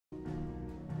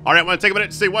All right, I want to take a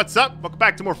minute to say what's up. Welcome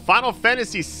back to more Final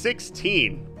Fantasy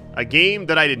XVI, a game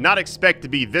that I did not expect to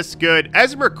be this good.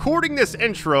 As I'm recording this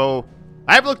intro,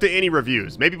 I haven't looked at any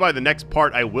reviews. Maybe by the next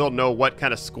part, I will know what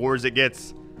kind of scores it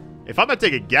gets. If I'm going to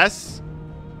take a guess,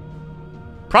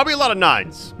 probably a lot of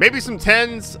 9s, maybe some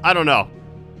 10s, I don't know.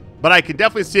 But I can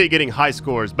definitely see it getting high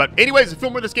scores. But anyways, to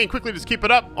film more this game quickly, just keep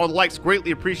it up. All the likes greatly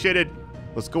appreciated.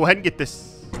 Let's go ahead and get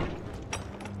this.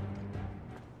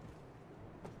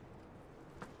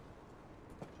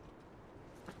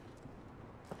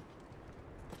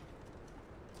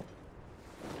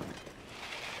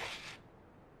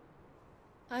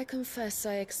 I confess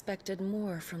I expected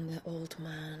more from the old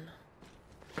man.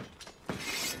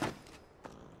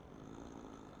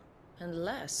 And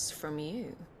less from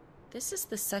you. This is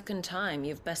the second time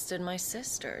you've bested my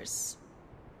sisters.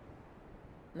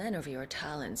 Men of your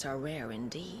talents are rare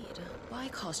indeed. Why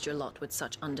cast your lot with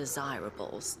such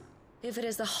undesirables? If it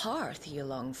is the hearth you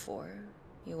long for,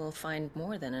 you will find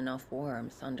more than enough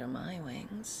warmth under my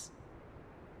wings.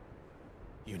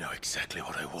 You know exactly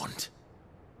what I want.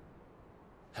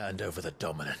 Hand over the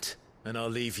dominant, and I'll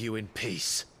leave you in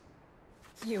peace.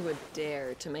 You would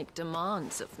dare to make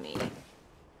demands of me.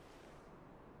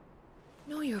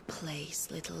 Know your place,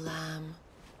 little lamb.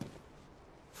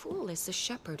 Fool is the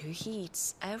shepherd who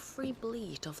heeds every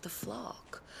bleat of the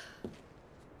flock.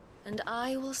 And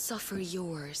I will suffer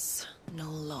yours no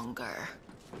longer.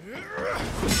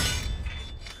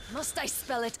 Must I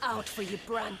spell it out for you,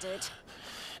 Branded?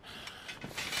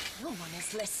 No one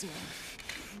is listening.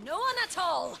 No one at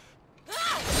all!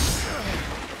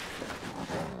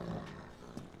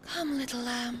 Come, little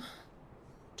lamb,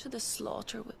 to the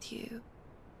slaughter with you.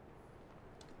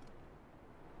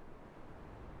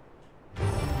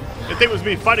 I think it was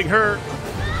me fighting her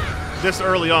this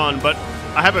early on, but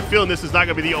I have a feeling this is not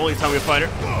going to be the only time we fight her.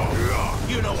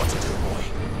 You know what to do,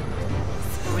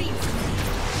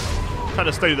 boy. Try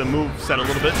to study the move set a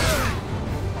little bit.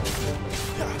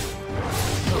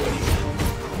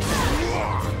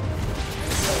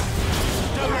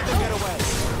 Don't let them get away.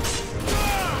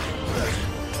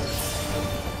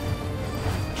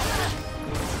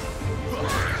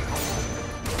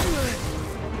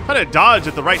 Trying to dodge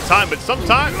at the right time, but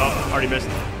sometimes... Oh, already missed.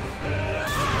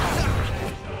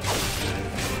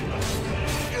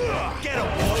 Get him,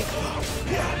 boy.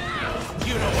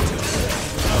 You know what to do.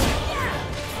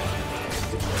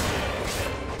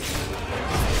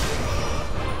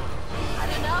 Had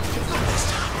enough?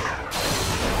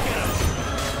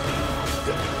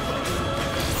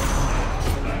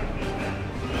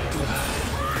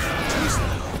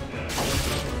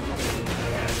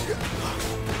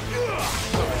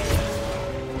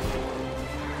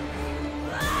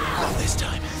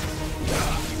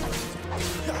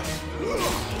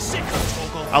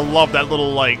 I love that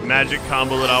little like magic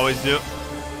combo that I always do.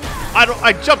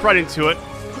 I jump right into it.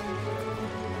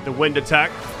 The wind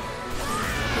attack.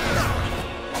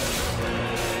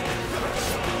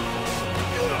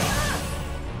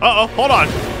 Uh-oh, hold on.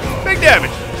 Big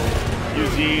damage.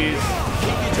 Use these.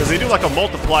 Because they do like a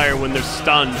multiplier when they're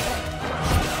stunned.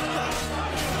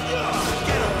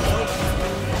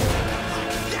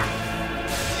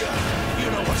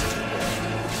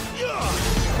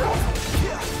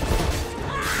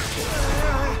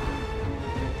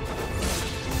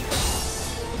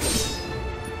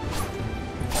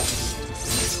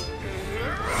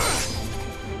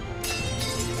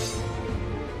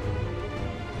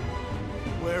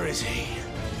 Where is he?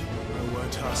 I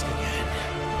won't ask again.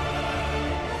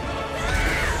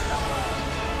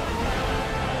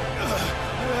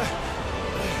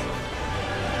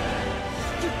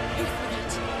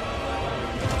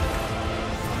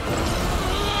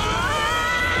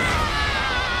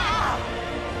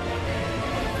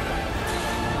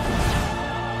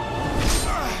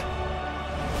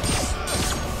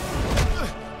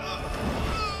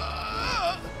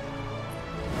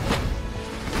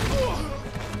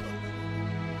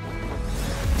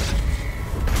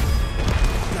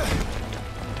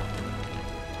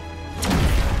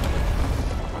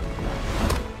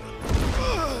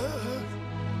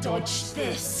 Dodge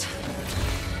this.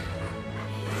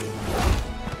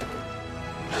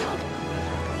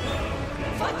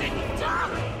 Fucking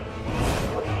die!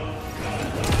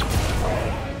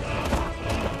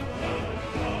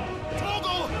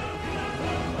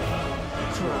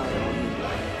 Cry all you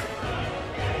like.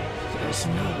 There's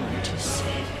no one to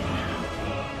save you now.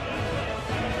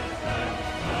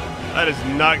 That is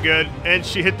not good. And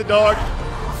she hit the dog.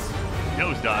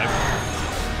 Nosedive.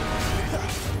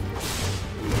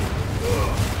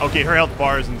 Okay, her health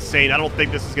bar is insane. I don't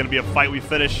think this is going to be a fight we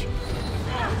finish.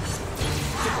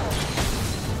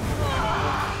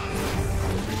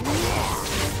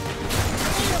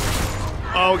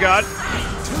 Oh, God.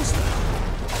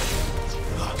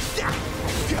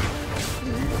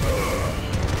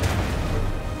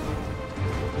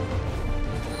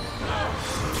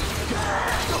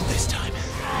 Not this time.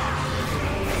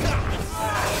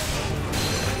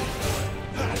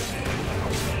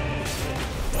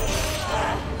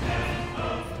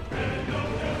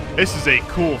 This is a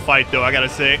cool fight, though, I gotta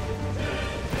say.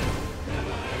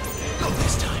 Not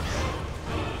this time.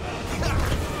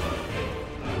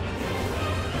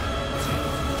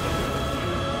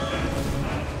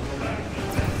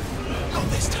 Not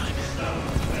this time.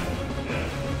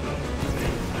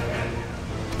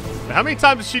 How many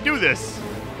times does she do this?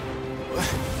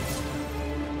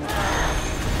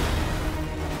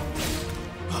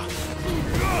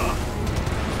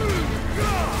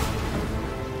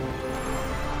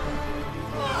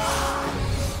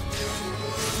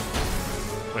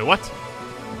 Wait, what?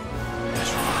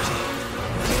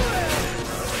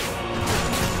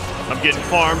 I'm getting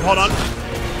farmed. Hold on.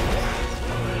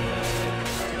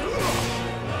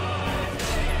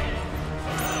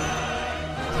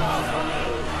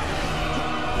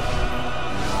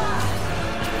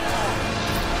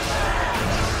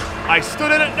 I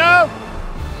stood in it. No!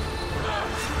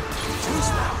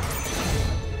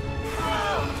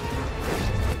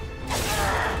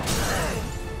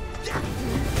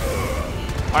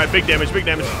 All right, big damage, big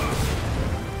damage.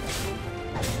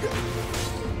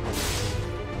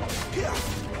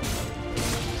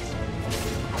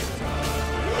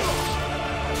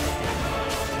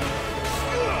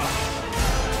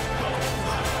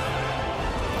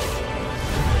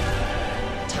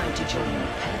 Time to join your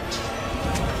pet.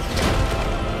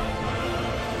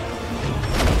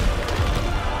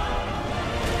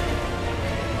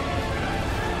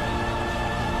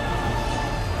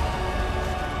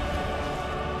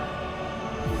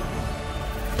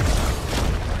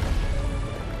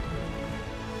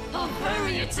 I'll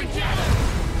bury it together!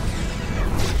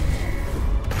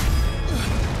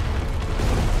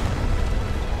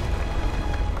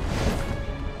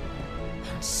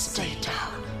 Stay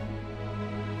down.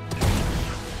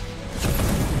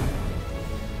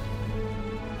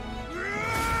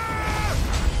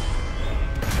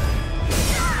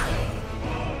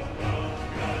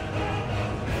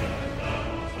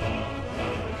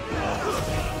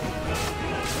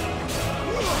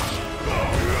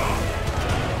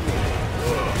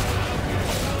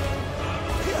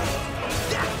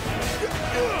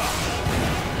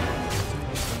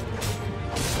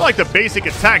 I feel like the basic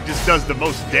attack just does the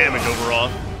most damage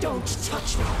overall. Don't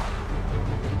touch me!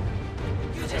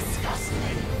 You disgust me!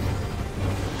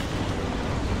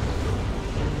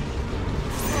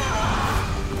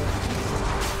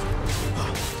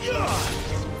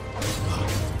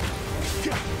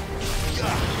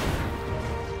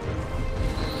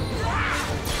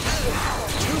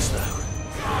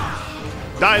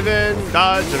 Dive in,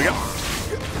 dodge, there we go.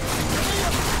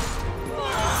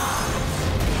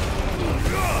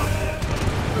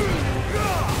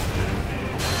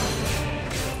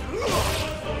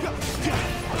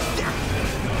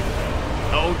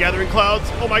 Oh, gathering clouds.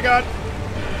 Oh my god.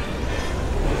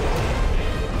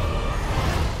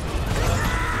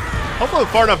 Hopefully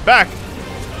far enough back.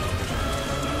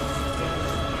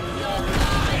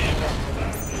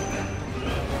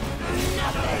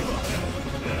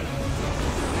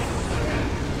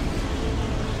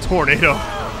 Tornado.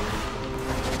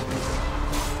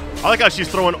 I like how she's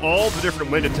throwing all the different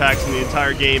wind attacks in the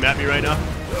entire game at me right now.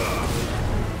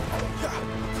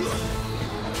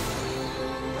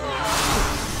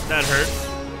 That hurt.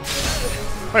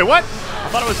 Wait, what? I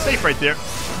thought it was safe right there.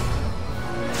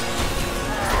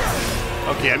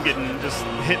 Okay, I'm getting just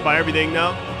hit by everything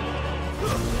now.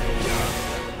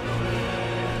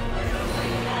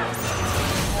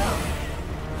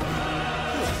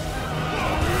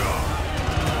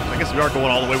 I guess we are going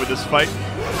all the way with this fight.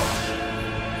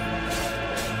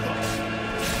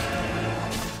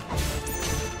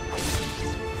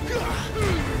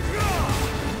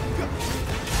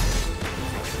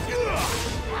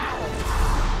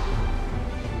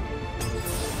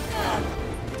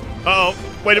 Uh-oh,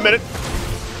 wait a minute.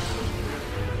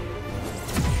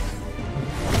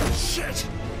 Shit!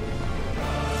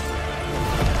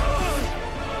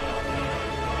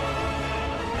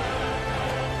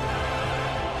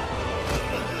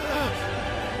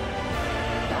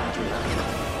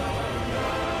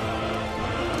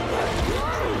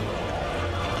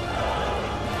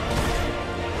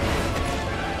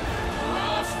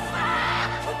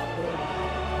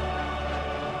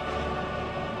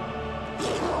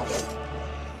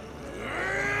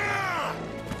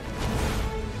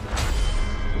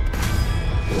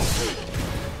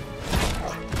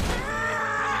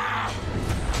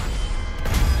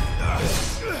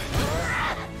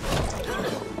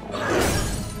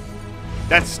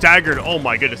 That's staggered. Oh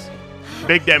my goodness.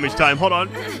 Big damage time. Hold on.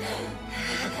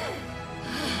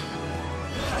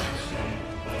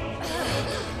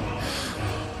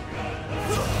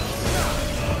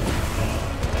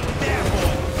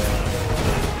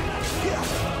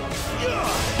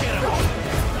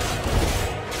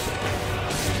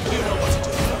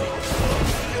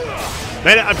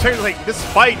 Man, I'm telling you, like, this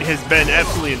fight has been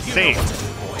absolutely insane.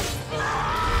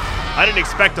 I didn't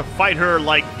expect to fight her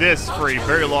like this for a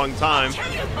very long time.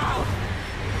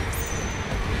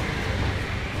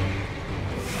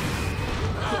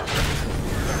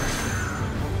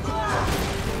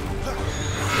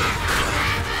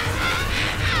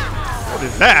 What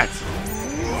is that?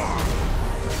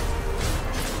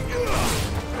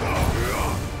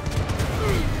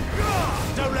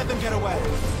 Don't let them get away.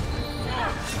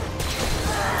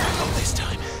 Not this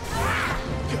time.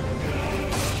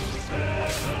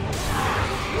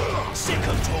 Sick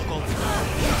of Torgal.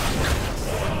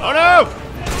 Oh no!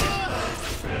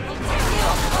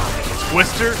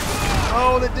 Twister.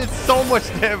 Oh, that did so much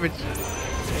damage.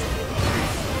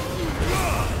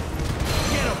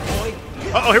 Get him, boy.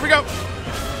 Uh-oh, here we go.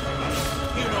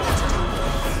 You know what to do.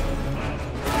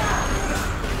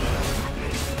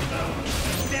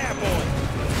 There, boy.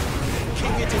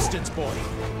 Keep your distance, boy.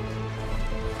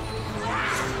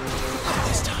 Not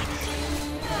this time.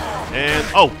 And,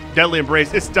 oh, Deadly Embrace.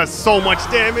 This does so much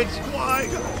damage. Why?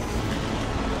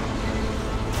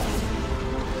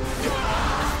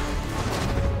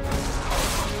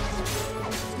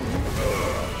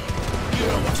 You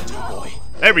know what to do, boy.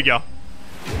 There we go.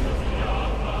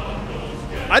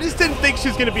 I just didn't think she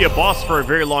was going to be a boss for a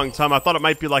very long time. I thought it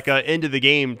might be like a end of the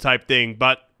game type thing,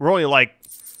 but we're only like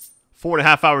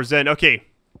 4.5 hours in. Okay.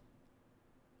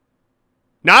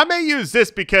 Now, I may use this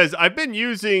because I've been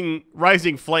using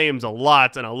Rising Flames a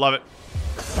lot, and I love it.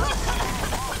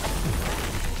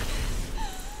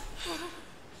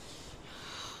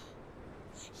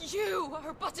 You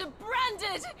are but a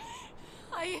branded.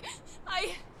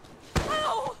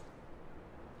 How?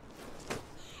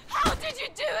 How did you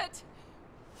do it?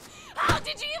 How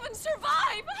did you even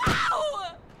survive?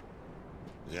 How?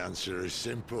 The answer is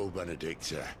simple,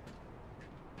 Benedicta.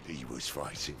 He was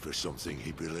fighting for something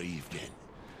he believed in.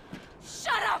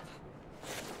 Shut up!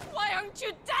 Why aren't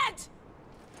you dead?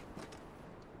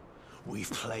 We've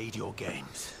played your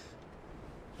games.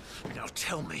 Now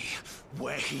tell me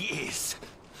where he is.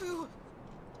 Who?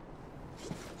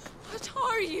 What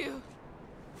are you?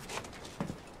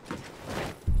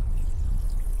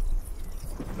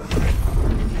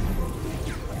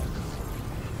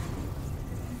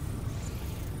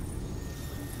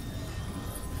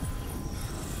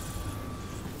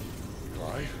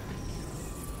 Clive?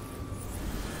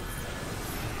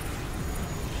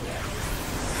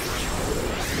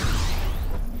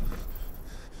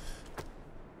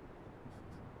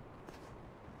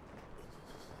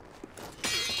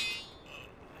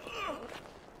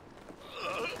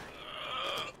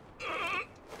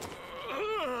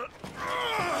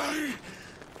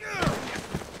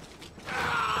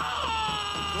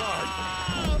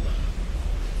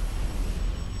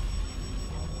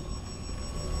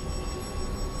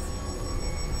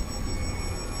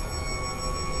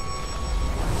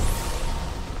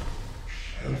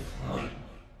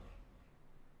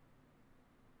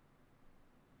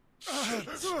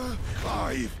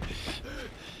 Clive!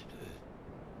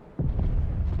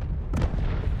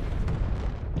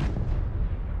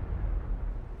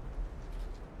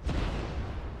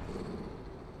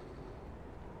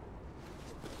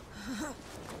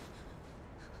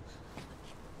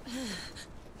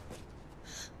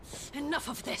 Enough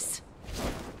of this.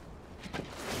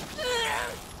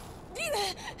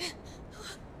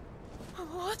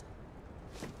 What?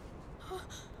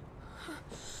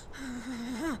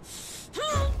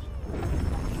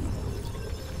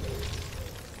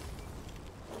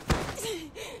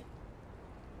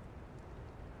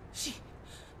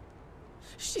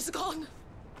 She's gone.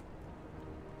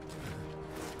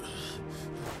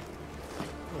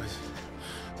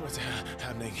 What's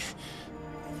happening?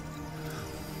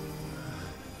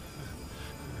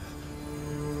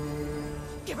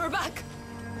 Give her back!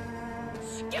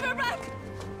 Give her back!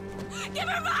 Give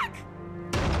her back!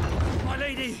 My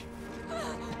lady!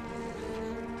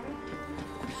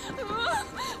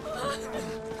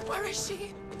 Where is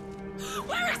she?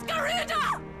 Where is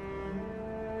Garuda?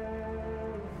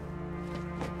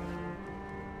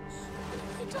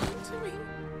 What have you done to me?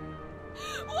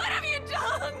 What have you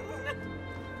done?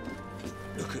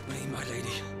 Look at me, my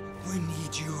lady. We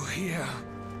need you here.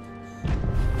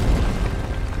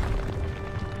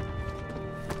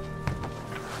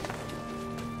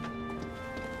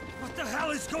 What the hell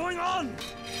hell is going on?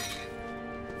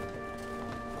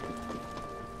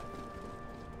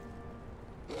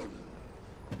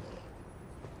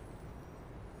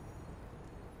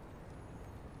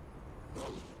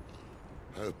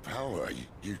 Her power,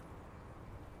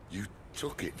 you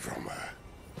took it from her.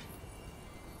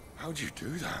 How'd you do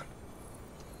that?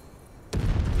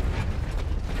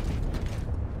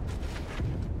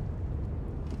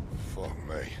 Fuck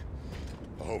me.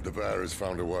 I hope the bear has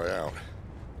found a way out.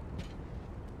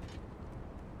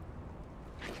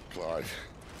 Clive,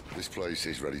 this place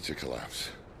is ready to collapse,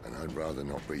 and I'd rather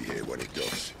not be here when it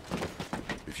does.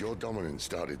 If your dominant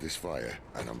started this fire,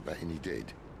 and I'm betting he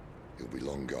did, he'll be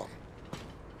long gone.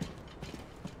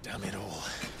 Damn it all.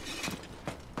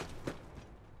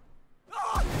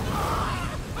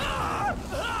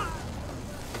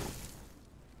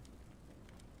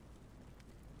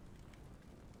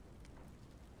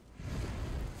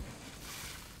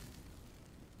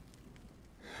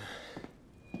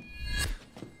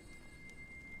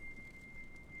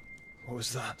 What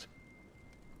was that?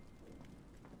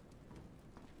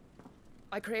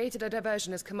 I created a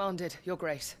diversion as commanded, Your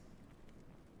Grace.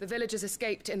 The villagers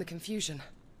escaped in the confusion.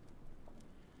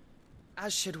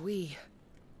 As should we.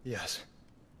 Yes.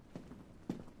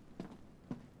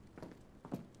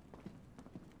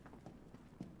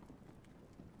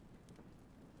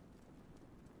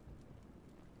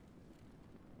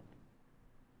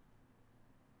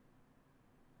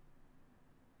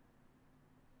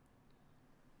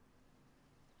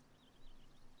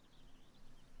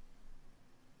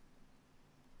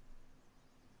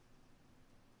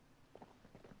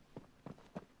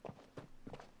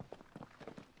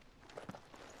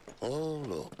 Oh,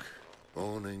 look.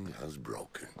 Morning has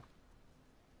broken.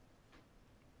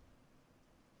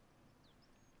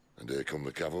 And here come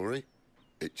the cavalry,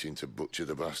 itching to butcher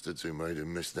the bastards who made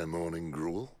them miss their morning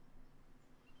gruel.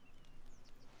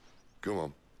 Come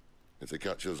on. If they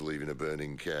catch us leaving a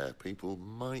burning care, people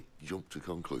might jump to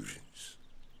conclusions.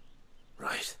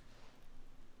 Right.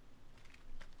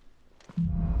 All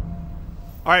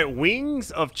right,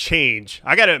 Wings of Change.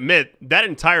 I gotta admit, that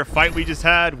entire fight we just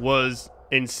had was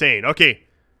insane. Okay,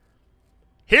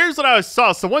 here's what I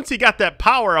saw. So once he got that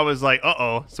power, I was like,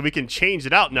 uh-oh. So we can change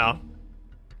it out now.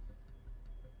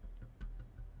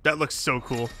 That looks so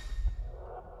cool.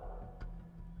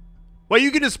 Well, you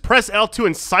can just press L2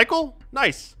 and cycle?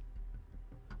 Nice.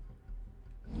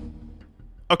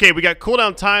 Okay, we got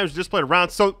cooldown times. Just played around.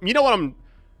 So, you know what I'm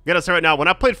gonna say right now? When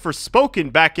I played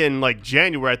Forspoken back in, like,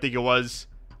 January, I think it was,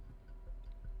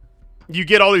 you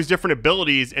get all these different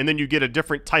abilities, and then you get a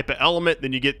different type of element.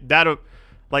 Then you get that,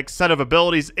 like, set of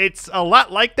abilities. It's a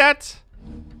lot like that.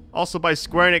 Also by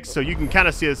Square Enix, so you can kind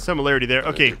of see a similarity there.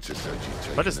 Okay,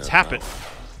 let us tap it.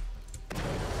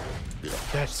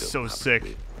 That's so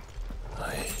sick.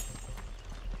 I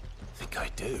think I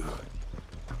do.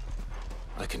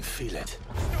 I can feel it.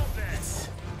 It's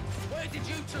Where did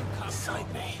you two come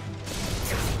inside me.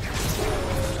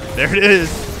 There it is.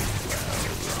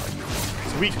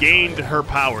 So we gained her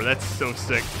power. That's so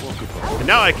sick. And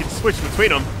now I can switch between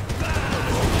them.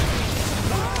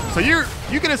 So you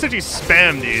can essentially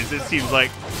spam these, it seems like.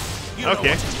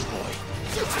 Okay.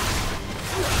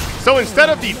 So instead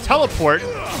of the teleport,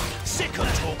 so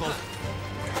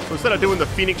instead of doing the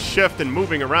Phoenix shift and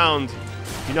moving around,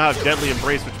 you now have Deadly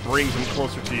Embrace, which brings him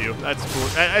closer to you. That's cool.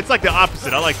 It's like the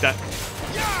opposite. I like that.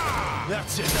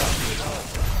 That's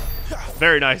enough.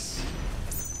 Very nice.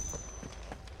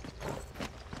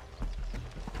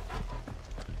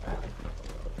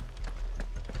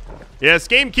 Yeah, this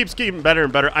game keeps getting better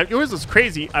and better. It was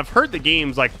crazy. I've heard the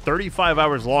game's like 35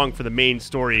 hours long for the main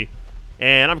story,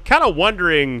 and I'm kind of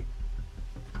wondering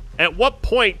at what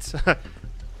point,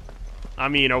 I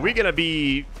mean, are we going to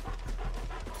be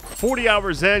 40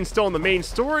 hours in still in the main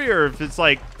story, or if it's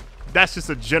like, that's just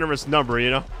a generous number,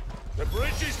 you know? The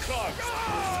bridge is closed.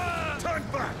 Turn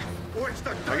back. Or it's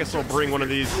the I guess we'll bring one of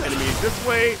these enemies this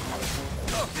way.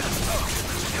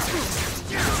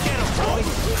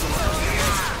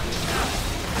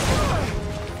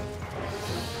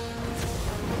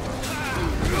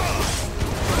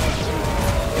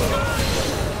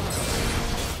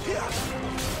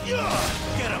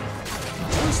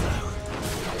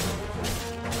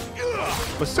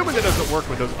 I'm assuming that doesn't work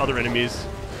with those other enemies.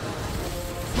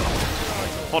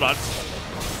 Hold on.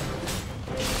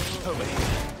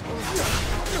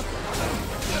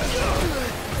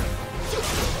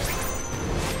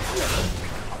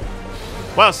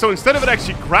 Wow, so instead of it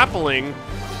actually grappling,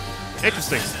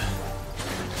 interesting.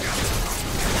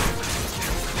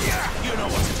 You know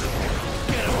what to do.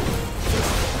 Get him.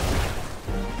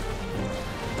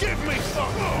 Give me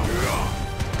some.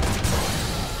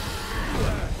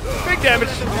 take damage.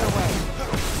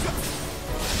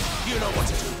 You know what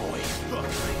to do, boy.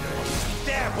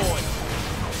 There, boy.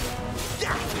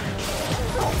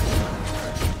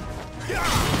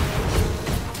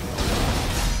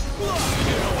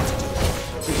 You know what to do, boy.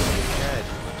 Dead.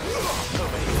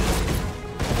 Over here.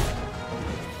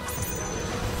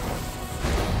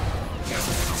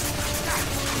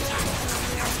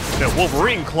 That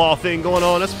Wolverine claw thing going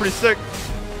on. That's pretty sick.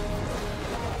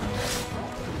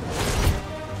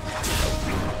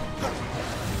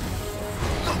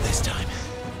 Not this time.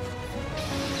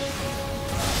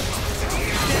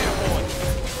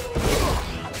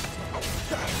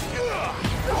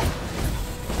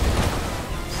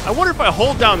 I wonder if I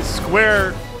hold down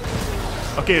square.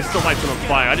 Okay, it still lights it on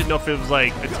fire. I didn't know if it was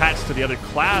like attached to the other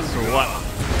class or what.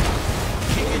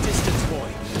 Keep your distance, boy.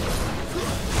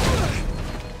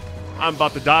 I'm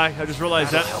about to die. I just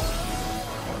realized that.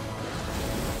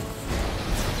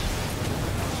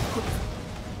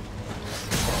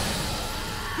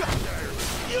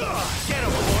 Get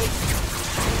him, boy.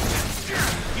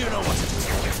 You know what to do.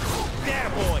 There,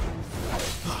 boy.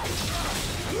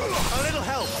 A little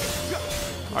help.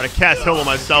 Alright, I cast heal on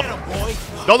myself. Get him, boy.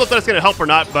 Don't know if that's gonna help or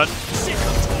not, but Sick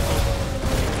him, Togo.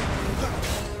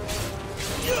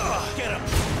 Get him.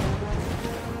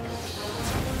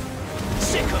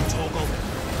 Sick him, Togo.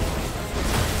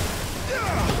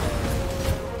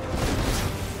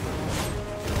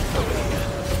 Over here.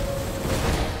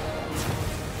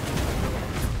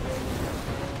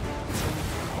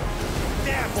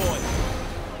 There, boy.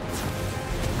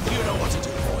 You know what to do,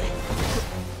 boy.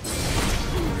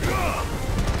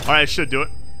 alright, I should do it.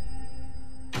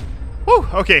 Whew,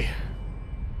 okay.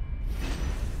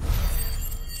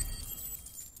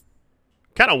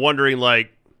 Kind of wondering,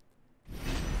 like,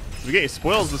 we're getting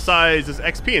spoils besides this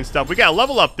XP and stuff. We got to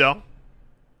level up, though.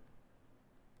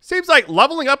 Seems like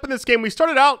leveling up in this game, we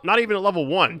started out not even at level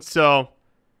 1, so.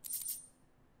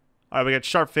 Alright, we got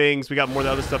sharp fangs. We got more of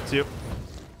the other stuff, too.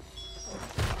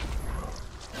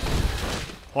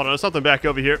 Hold on, there's something back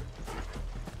over here.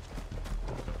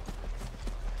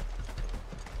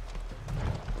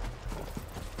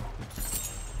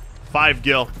 Five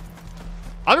gil.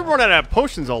 I've been running out of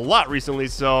potions a lot recently,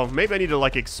 so maybe I need to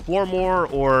like explore more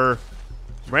or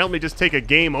randomly just take a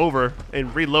game over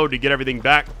and reload to get everything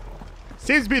back.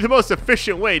 Seems to be the most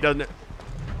efficient way, doesn't it?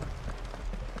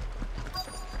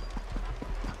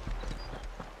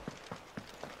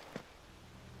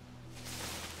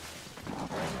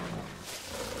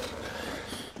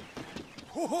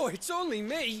 Oh, it's only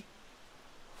me.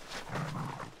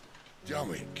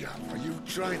 Damn it, Gav. Are you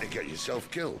trying to get yourself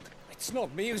killed? It's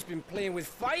not me who's been playing with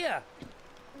fire.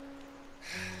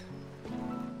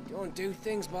 Don't do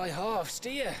things by halves,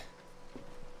 do you?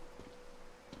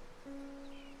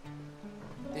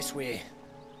 This way.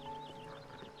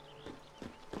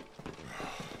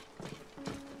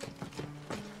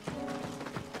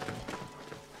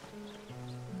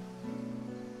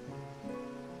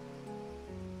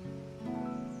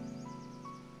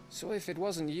 So if it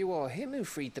wasn't you or him who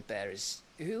freed the bearers,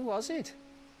 who was it?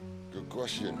 Good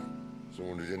question.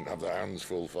 Someone who didn't have their hands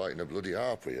full fighting a bloody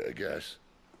harpy, I guess.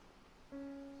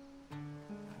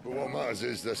 But what matters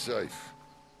is they're safe.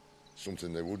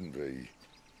 Something they wouldn't be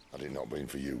had it not been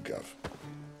for you, Gav.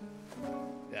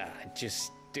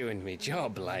 Just doing me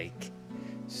job, like.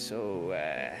 So,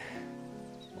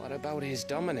 what about his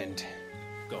dominant?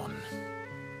 Gone.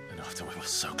 And after we were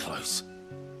so close.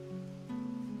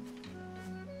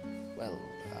 Well,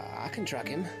 I can track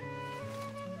him.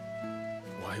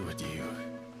 Why would you?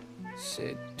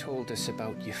 Sid told us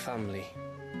about your family.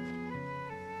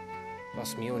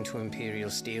 Lost me own to Imperial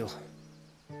Steel.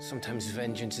 Sometimes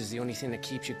vengeance is the only thing that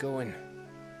keeps you going.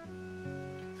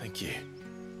 Thank you.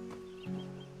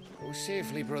 Go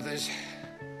safely, brothers.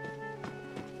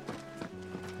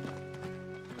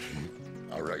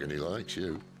 I reckon he likes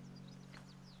you.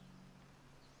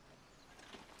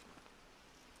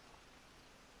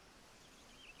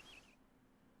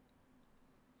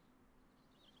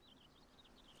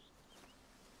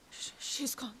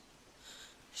 She's gone.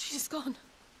 She's gone.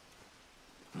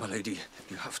 My lady,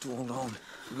 you have to hold on.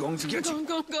 We're going to get you.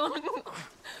 Gone.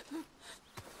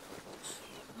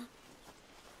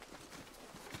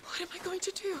 What am I going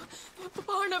to do?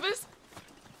 Barnabas?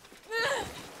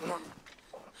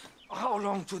 How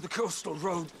long to the coastal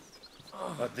road?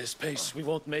 At this pace, we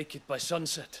won't make it by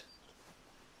sunset.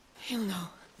 He'll know.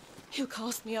 He'll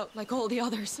cast me out like all the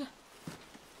others.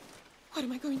 What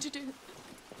am I going to do?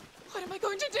 What am I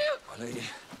going to do? My lady.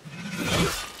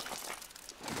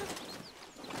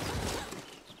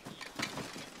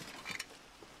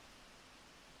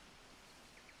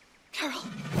 Carol.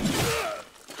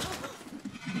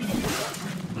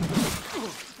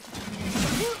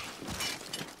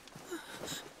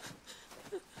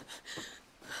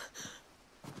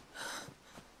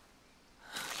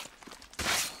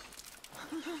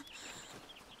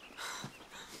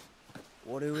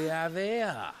 What do we have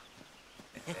here?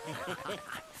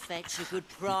 Fetch a good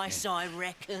price, I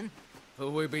reckon. But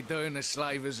we'd be doing the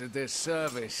slavers a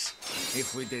disservice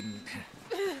if we didn't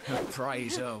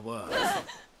praise her work.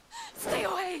 Stay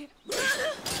away!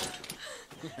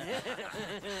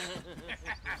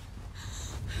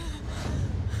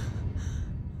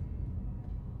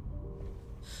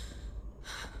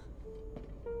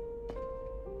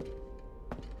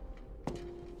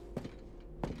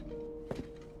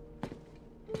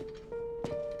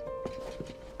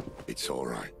 It's all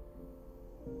right.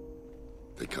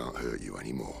 They can't hurt you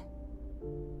anymore.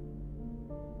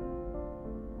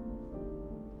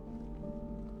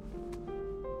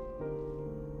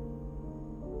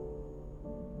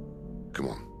 Come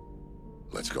on.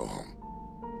 Let's go home.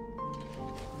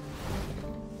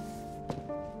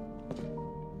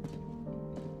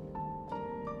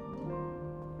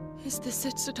 Is this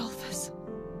it, Adolphus?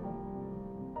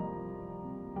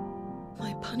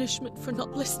 My punishment for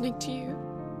not listening to you?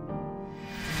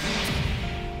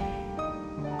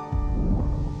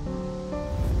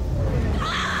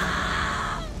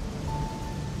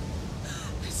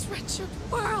 This wretched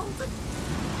world!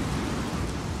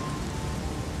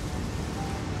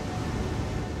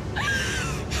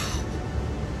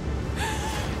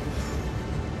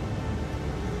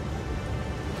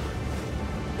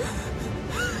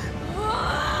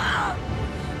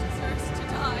 Deserves to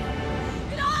die.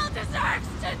 It all deserves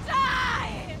to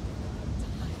die!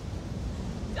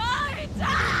 Die!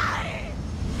 Die!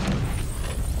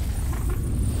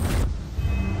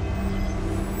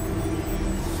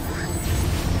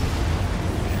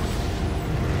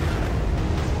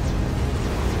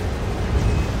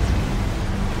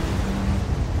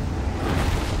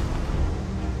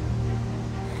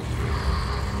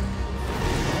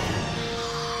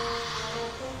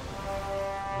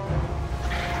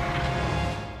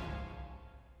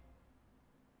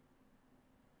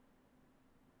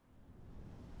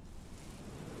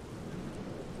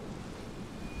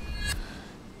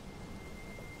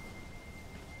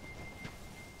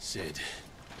 Sid.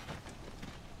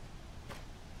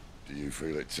 Do you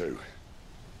feel it too?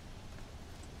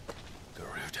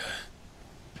 Garuda.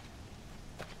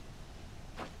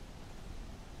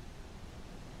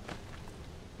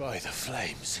 By the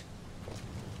flames.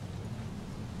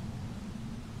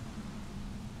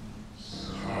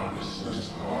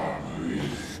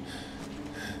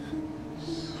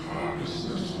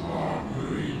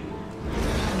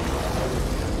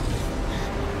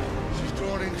 She's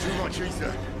drawn in too much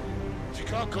ether. She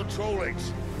can't control it.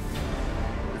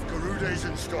 If Garuda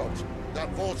isn't stopped, that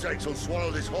vortex will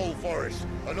swallow this whole forest,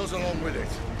 and us along with it.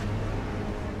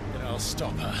 Then I'll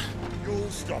stop her. You'll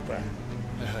stop her.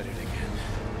 I heard it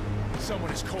again.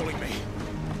 Someone is calling me.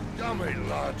 Damn it,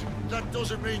 lad. That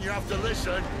doesn't mean you have to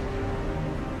listen.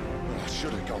 I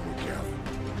should have gone with Gav.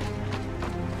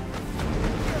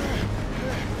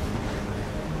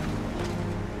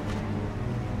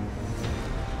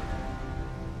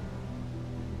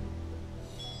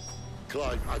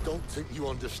 Clive, I don't think you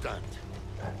understand.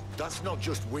 That's not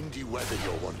just windy weather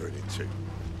you're wandering into.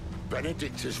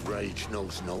 Benedicta's rage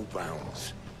knows no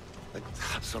bounds. And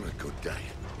that's on a good day.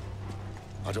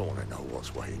 I don't want to know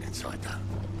what's waiting inside that.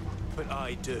 But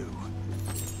I do.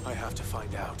 I have to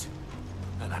find out.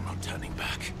 And I'm not turning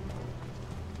back.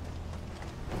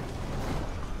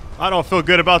 I don't feel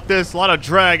good about this. A lot of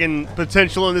dragon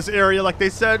potential in this area, like they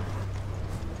said.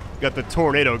 Got the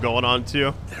tornado going on,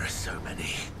 too. There are so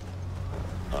many.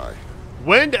 Aye.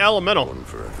 Wind elemental. One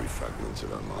for every fragment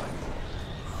of our mind.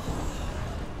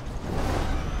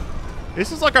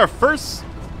 This is like our first...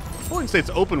 I wouldn't say it's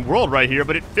open world right here,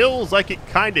 but it feels like it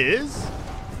kind of is.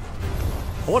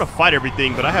 I want to fight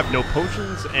everything, but I have no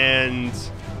potions, and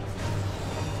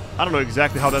I don't know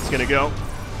exactly how that's going to go.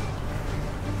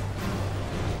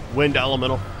 Wind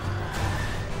elemental.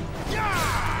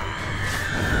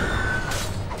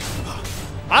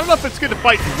 I don't know if it's good to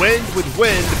fight wind with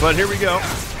wind, but here we go.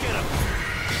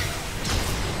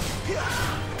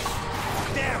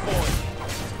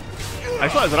 I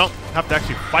realize I don't have to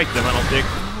actually fight them, I don't think.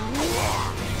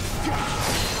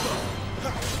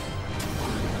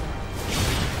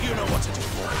 You know what to do,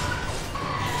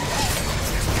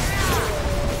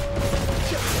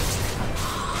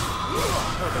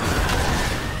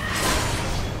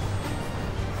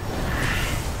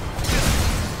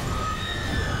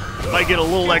 boy. Might get a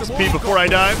little XP before I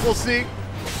die. We'll see.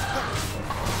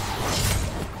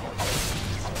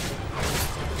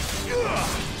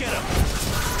 Get him.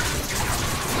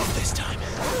 Not this time.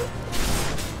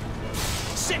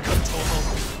 Sick of Tomo.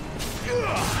 You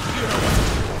know what to do,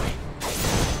 boy.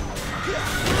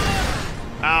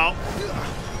 Ow.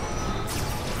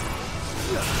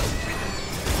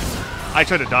 I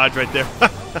tried to dodge right there. Much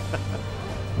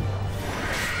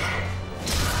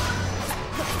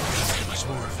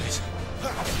more of it.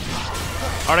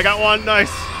 Alright, I got one.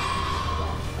 Nice.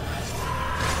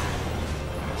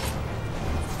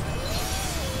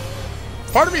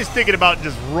 Part of me is thinking about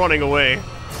just running away.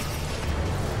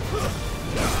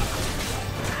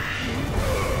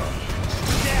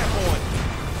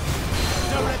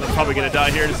 I'm probably gonna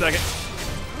die here in a second.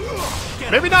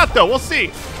 Maybe not though, we'll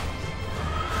see.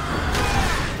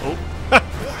 Oh.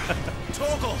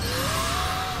 Toggle.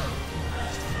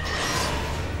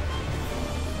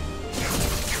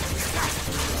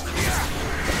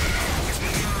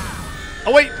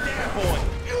 Oh wait.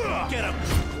 Get him.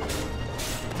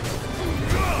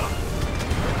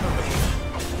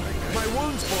 My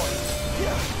wounds, boy.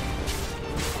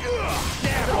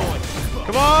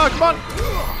 Come on, come on.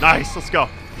 Nice, let's go.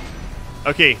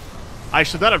 Okay, I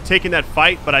should not have taken that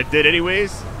fight, but I did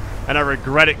anyways. And I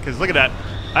regret it, because look at that.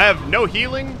 I have no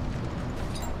healing.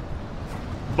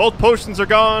 Both potions are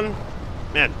gone.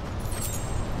 Man.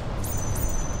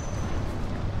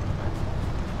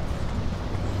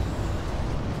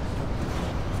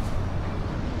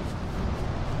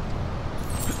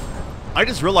 I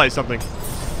just realized something.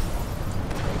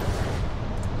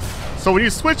 So when you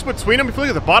switch between them, if you look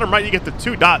at the bottom right, you get the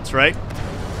 2 dots, right?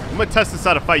 I'm gonna test this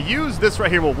out. If I use this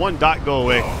right here, will 1 dot go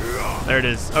away? There it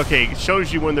is. Okay, it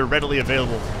shows you when they're readily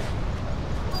available.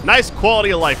 Nice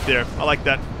quality of life there. I like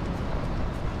that.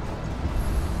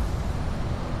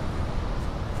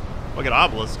 Look at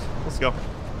obelisk. Let's go.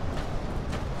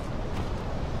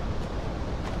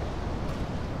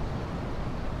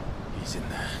 He's in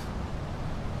there.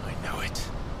 I know it.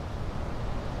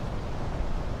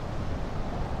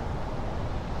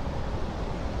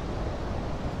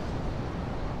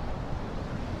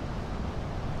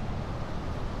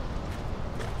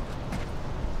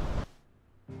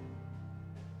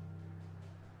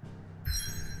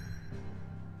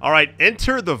 All right,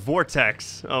 enter the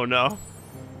vortex. Oh no.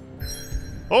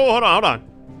 Oh, hold on, hold on.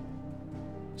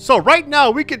 So right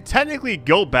now we could technically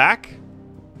go back.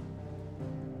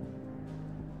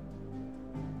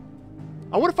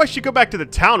 I wonder if I should go back to the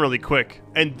town really quick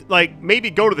and like maybe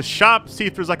go to the shop, see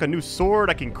if there's like a new sword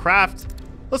I can craft.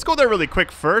 Let's go there really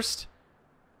quick first.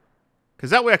 Because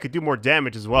that way I could do more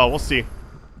damage as well. We'll see.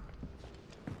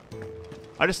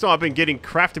 I just know I've been getting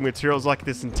crafting materials like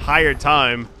this entire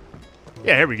time.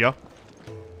 Yeah, here we go.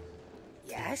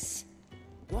 Yes?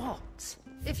 What?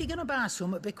 If you're gonna buy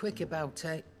some, be quick about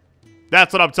it.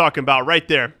 That's what I'm talking about right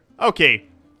there. Okay,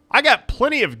 I got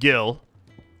plenty of gil.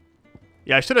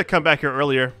 Yeah, I should have come back here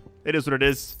earlier. It is what it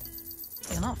is.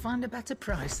 You'll not find a better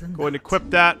price than Go and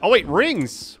equip that. Oh wait,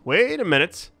 rings. Wait a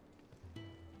minute.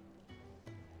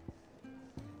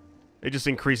 It just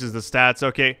increases the stats.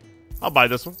 Okay, I'll buy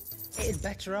this one. It'd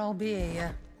better all be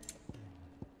here.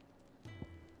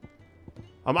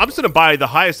 I'm just gonna buy the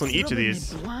highest on each of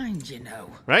these. Blind, you know.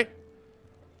 Right?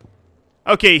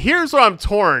 Okay, here's where I'm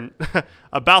torn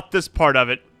about this part of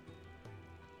it.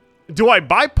 Do I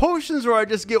buy potions or I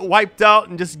just get wiped out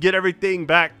and just get everything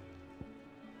back?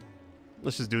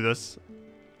 Let's just do this.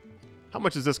 How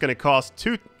much is this gonna cost?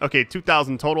 Okay,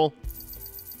 2,000 total.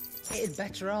 It'd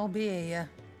better all be here.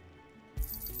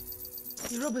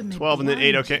 You're rubbing me 12 and then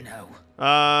 8, okay. You know.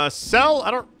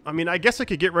 Sell? I mean, I guess I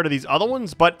could get rid of these other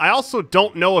ones, but I also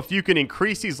don't know if you can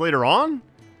increase these later on.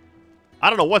 I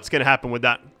don't know what's going to happen with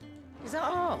that. Is that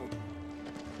all?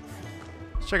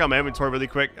 Let's check out my inventory really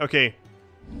quick. Okay.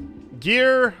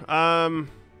 Gear,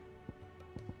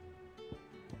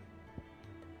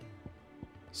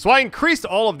 so I increased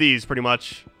all of these pretty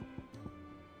much.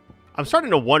 I'm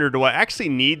starting to wonder, do I actually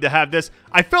need to have this?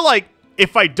 I feel like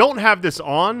if I don't have this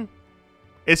on,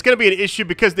 it's going to be an issue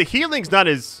because the healing's not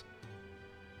as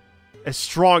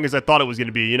strong as I thought it was going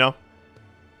to be, you know?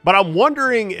 But I'm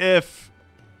wondering if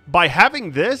by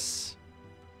having this,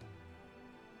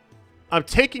 I'm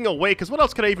taking away, because what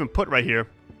else could I even put right here?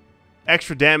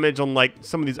 Extra damage on like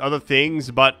some of these other things,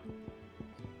 but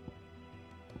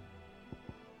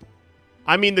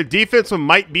I mean, the defense one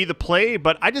might be the play,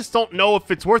 but I just don't know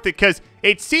if it's worth it because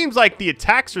it seems like the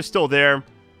attacks are still there.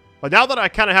 But now that I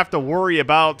kind of have to worry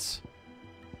about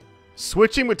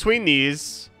switching between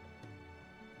these,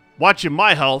 watching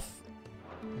my health,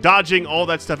 dodging all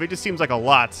that stuff, it just seems like a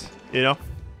lot, you know?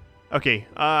 Okay,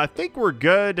 I think we're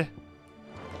good.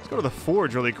 Let's go to the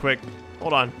forge really quick.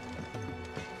 Hold on.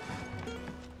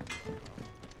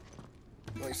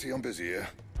 I see I'm busy here.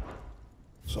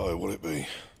 So, will it be?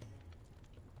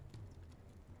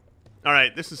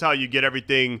 Alright, this is how you get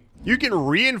everything. You can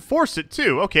reinforce it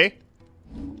too, okay.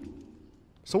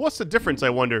 So what's the difference,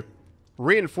 I wonder?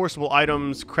 Reinforceable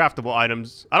items, craftable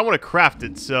items. I don't want to craft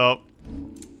it, so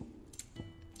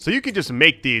you can just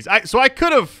make these. So I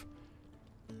could have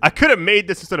made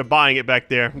this instead of buying it back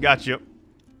there. Gotcha.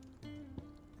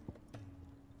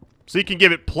 So you can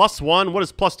give it +1. What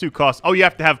does +2 cost? Oh, you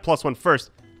have to have +1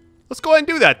 first. Let's go ahead and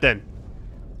do that then.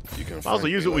 Might as well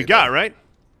use what we got, right?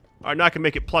 All right, now I can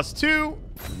make it +2.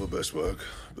 My best work,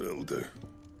 but it'll do.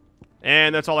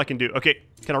 And that's all I can do. Okay,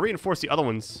 can I reinforce the other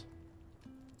ones?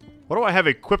 What do I have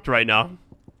equipped right now?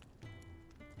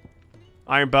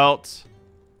 Iron belt.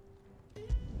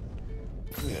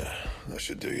 Yeah, that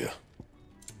should do you.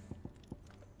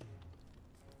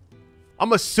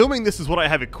 I'm assuming this is what I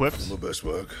have equipped. My best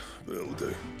work, but it'll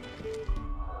do.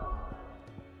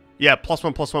 Yeah,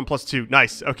 +1, +1, +2.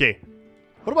 Nice. Okay.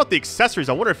 What about the accessories?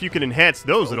 I wonder if you can enhance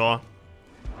those at all.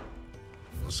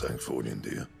 Thanks for you,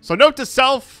 dear. So note to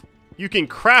self, you can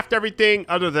craft everything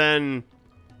other than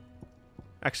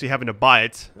actually having to buy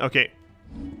it. Okay.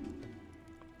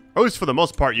 Or at least for the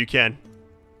most part, you can.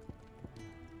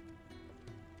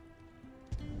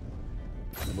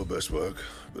 My best work,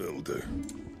 but it'll do.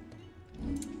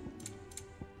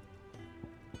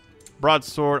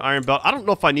 Broadsword, iron belt. I don't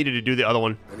know if I needed to do the other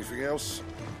one. Anything else?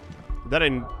 Did that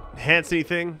enhance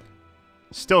anything?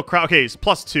 Still crowd. Okay, it's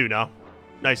 +2 now.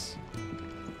 Nice.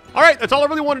 Alright, that's all I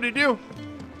really wanted to do.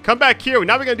 Come back here.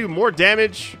 Now we're going to do more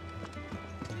damage.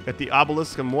 At the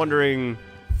obelisk. I'm wondering...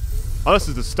 Oh, this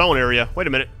is the stone area. Wait a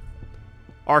minute.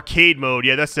 Arcade mode.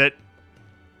 Yeah, that's it.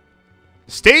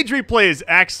 Stage replay is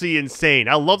actually insane.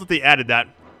 I love that they added that.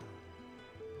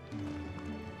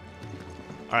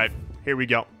 Alright, here we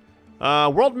go.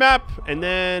 World map, and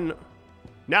then...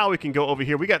 Now we can go over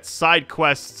here. We got side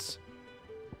quests.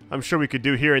 I'm sure we could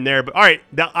do here and there. But alright,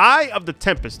 the Eye of the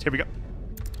Tempest. Here we go.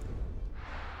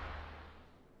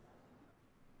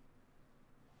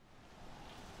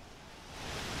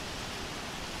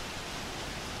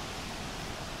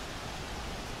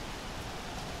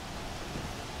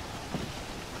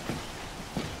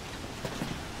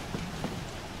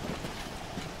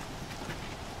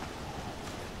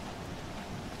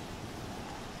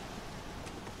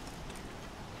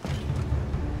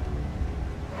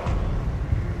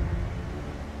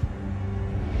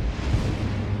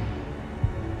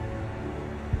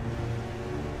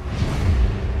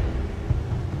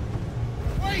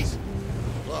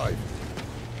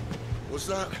 Was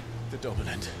that? The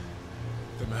Dominant.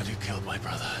 The man who killed my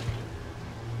brother.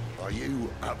 Are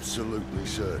you absolutely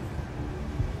certain?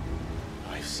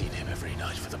 I've seen him every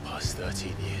night for the past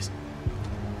 13 years.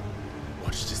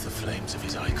 Watched as the flames of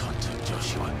his Eikon took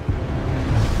Joshua.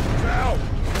 Now!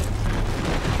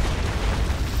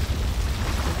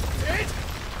 Sid!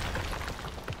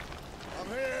 I'm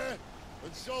here,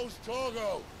 and so's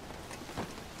Torgo.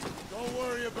 Don't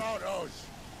worry about us.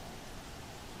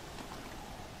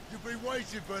 You've been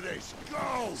waiting for this.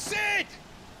 Go! Sid!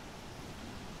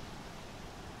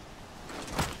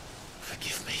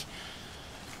 Forgive me.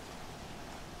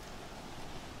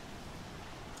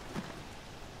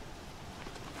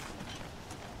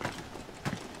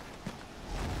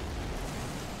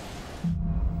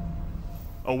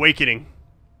 Awakening.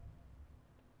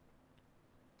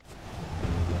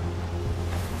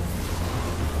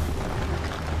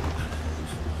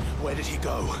 Where did he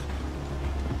go?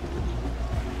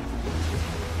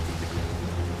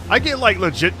 I get like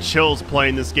legit chills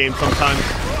playing this game sometimes.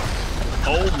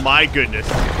 Oh my goodness.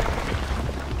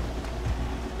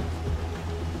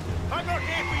 I'm not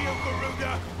here for you,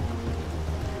 Garuda!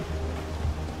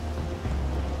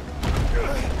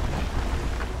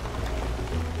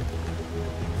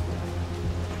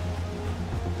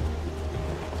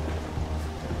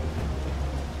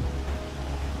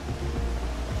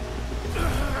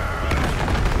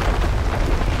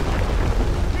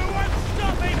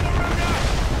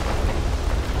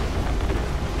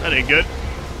 That ain't good.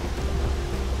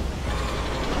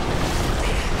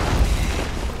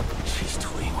 She's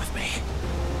toying with me.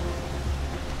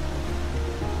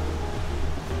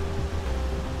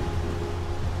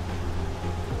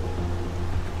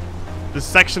 This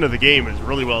section of the game is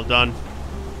really well done.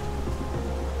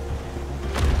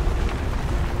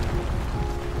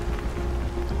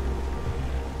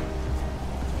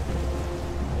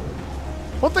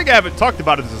 One thing I haven't talked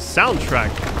about is the soundtrack.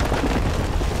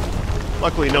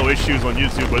 Luckily, no issues on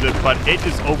YouTube with it, but it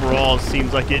just overall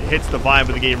seems like it hits the vibe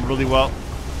of the game really well.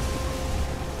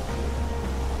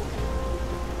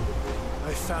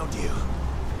 I found you.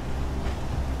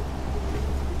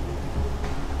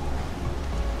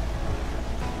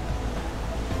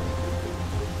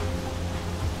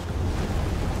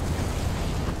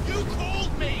 You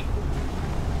called me!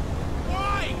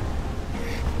 Why?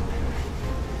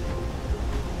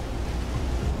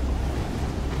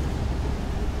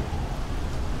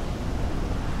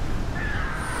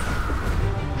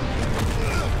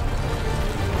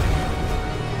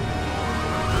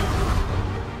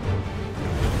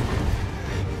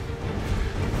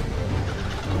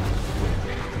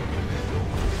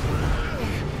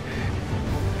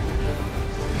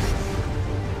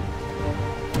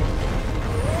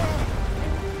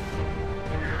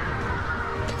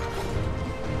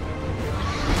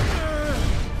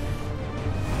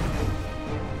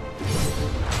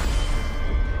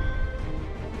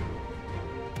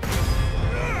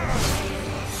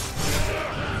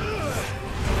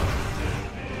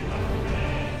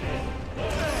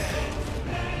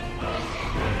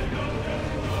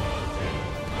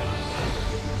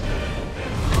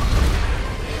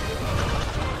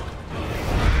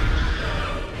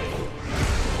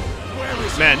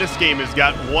 Man, this game has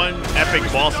got one epic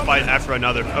boss fight after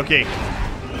another. Okay.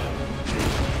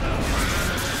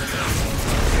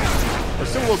 I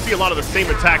assume we'll see a lot of the same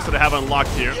attacks that I have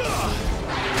unlocked here.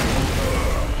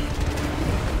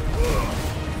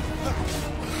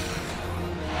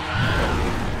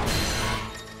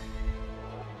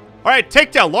 Alright,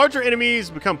 takedown. Larger enemies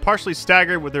become partially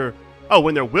staggered with their... Oh,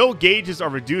 when their will gauges are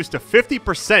reduced to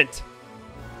 50%.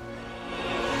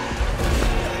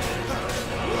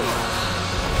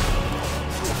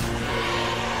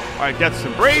 Alright, Death's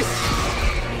Embrace.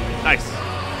 Nice.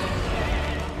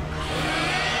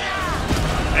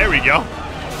 There we go.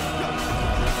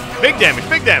 Big damage,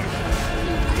 big damage.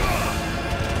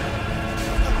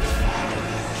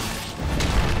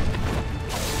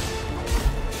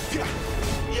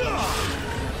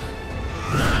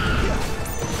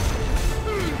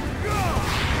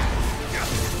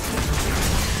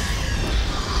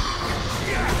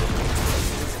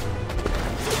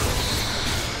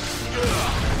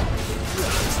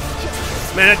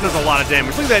 Man, that does a lot of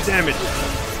damage. Look at that damage.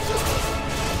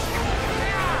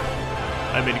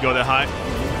 I didn't mean to go that high.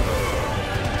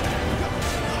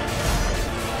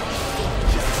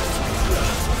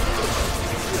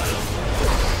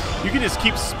 You can just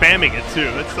keep spamming it too.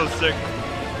 That's so sick.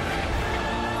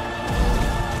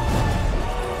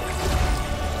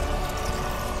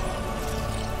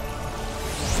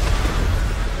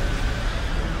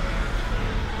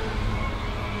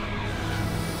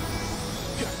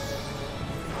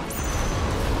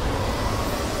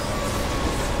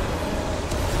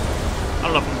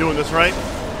 I don't know if I'm doing this right.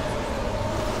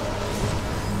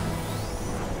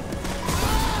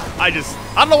 I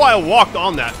don't know why I walked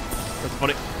on that. That's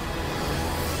funny.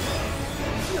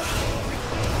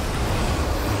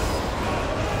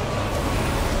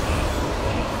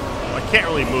 I can't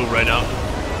really move right now.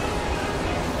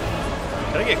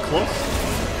 Can I get close?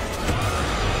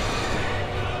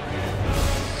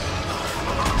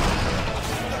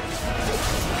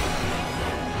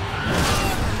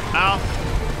 Ow.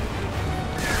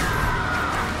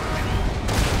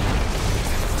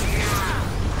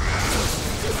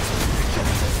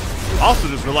 Also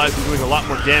just realized I'm doing a lot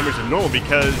more damage than normal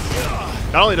because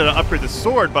not only did I upgrade the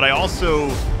sword, but I also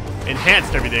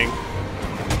enhanced everything.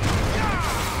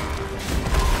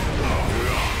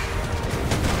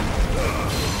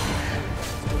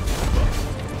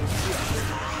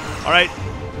 Alright,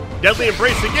 Deadly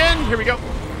Embrace again, here we go.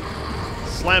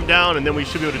 Slam down and then we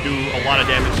should be able to do a lot of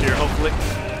damage here, hopefully.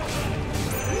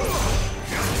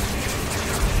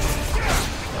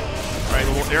 Alright,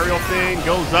 the little aerial thing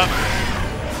goes up.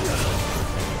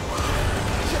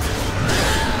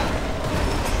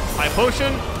 High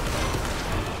potion.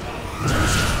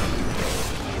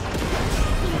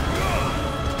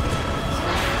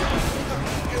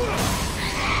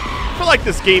 I feel like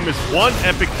this game is one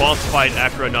epic boss fight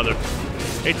after another.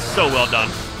 It's so well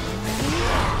done.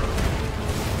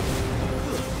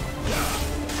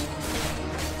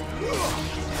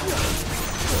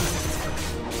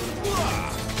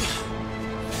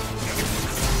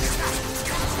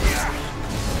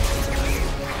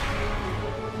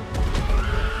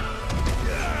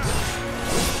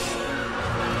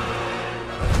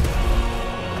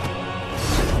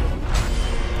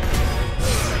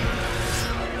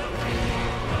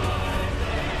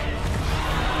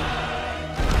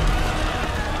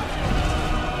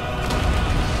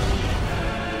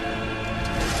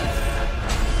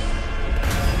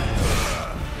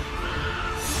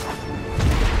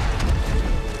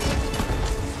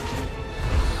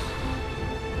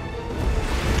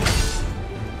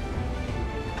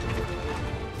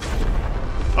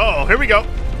 Oh, here we go.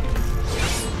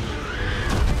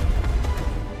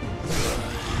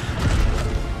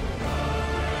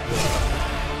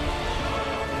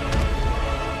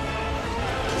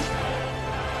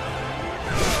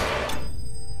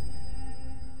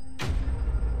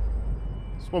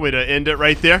 That's one way to end it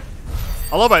right there.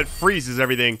 I love how it freezes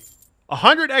everything.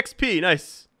 100 XP,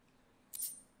 nice.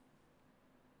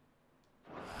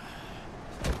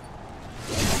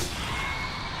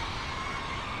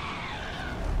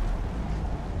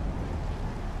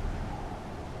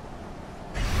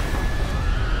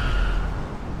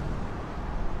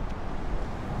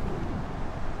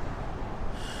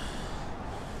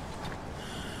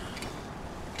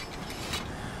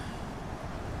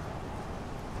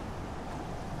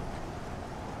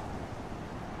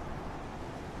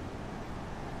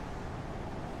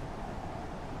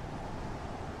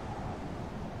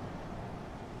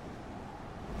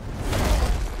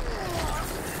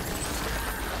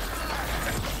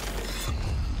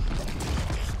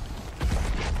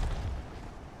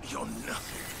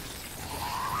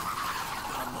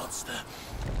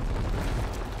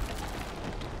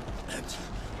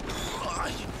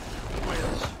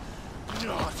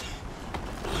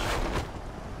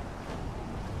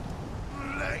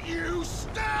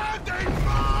 stand in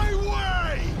my way!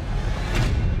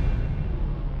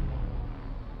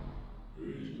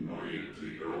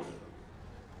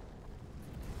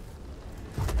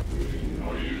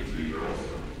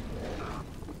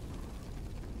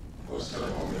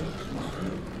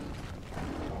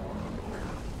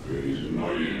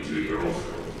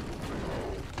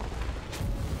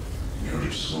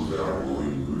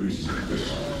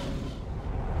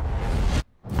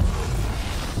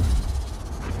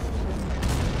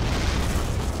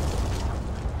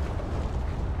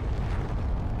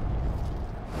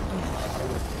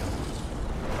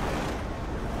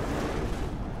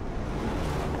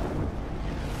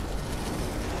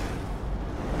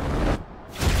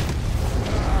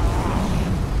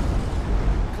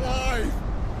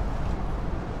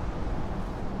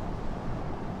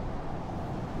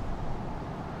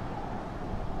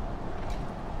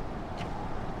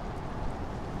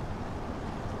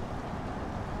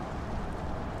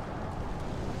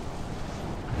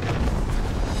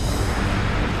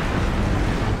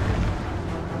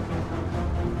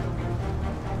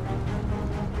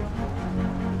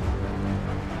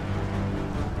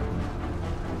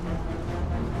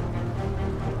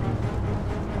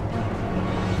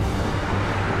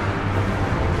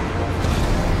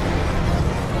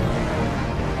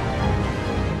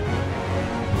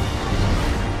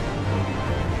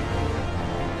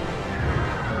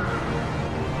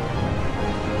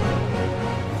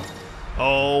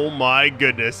 Oh my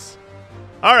goodness.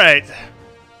 Alright.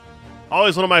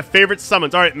 Always one of my favorite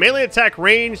summons. Alright, melee attack,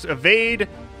 range, evade. A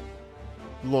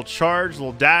little charge, a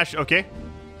little dash. Okay.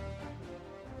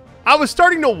 I was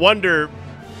starting to wonder,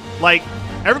 like,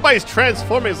 everybody's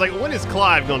transforming. It's like, when is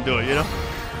Clive gonna do it, you know?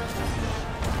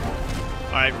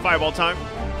 Alright, fireball time.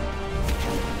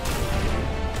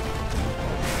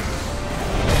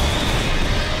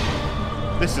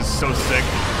 This is so sick.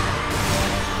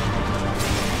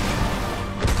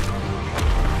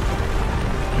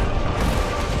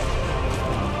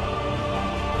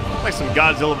 Like some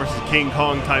Godzilla versus King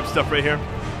Kong type stuff right here.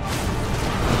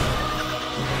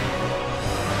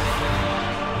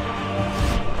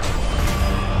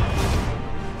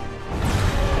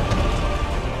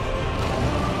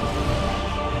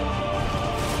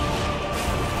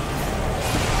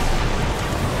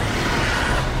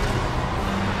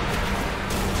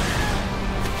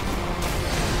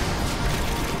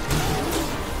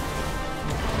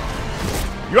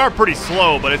 You are pretty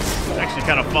slow, but it's actually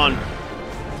kind of fun.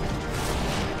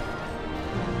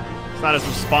 It's not as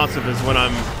responsive as when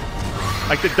I'm...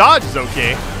 Like, the dodge is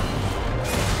okay.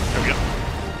 There we go.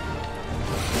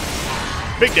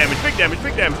 Big damage, big damage,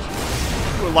 big damage.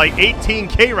 Doing like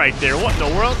 18k right there. What in the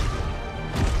world?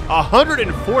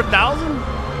 104,000?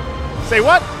 Say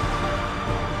what?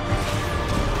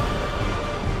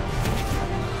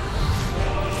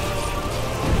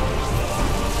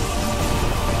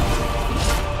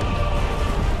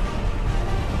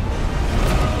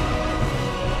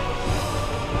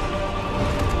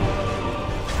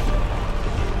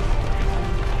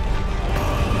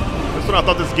 I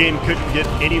thought this game couldn't get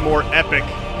any more epic.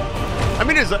 I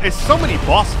mean, it's so many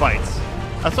boss fights.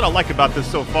 That's what I like about this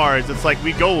so far, is it's like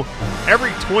we go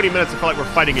every 20 minutes, I feel like we're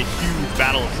fighting a huge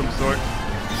battle of some sort.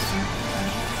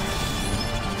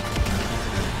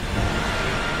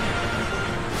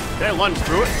 Did I lunge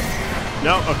through it?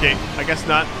 No? Okay, I guess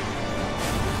not.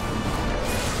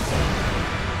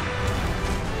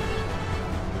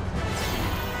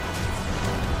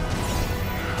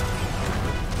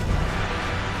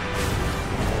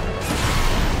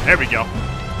 There we go.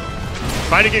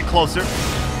 Trying to get closer.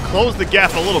 Close the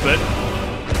gap a little bit.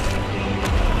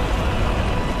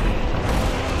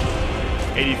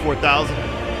 84,000.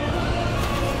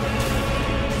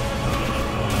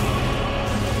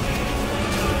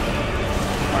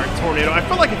 Alright, tornado. I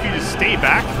feel like if you just stay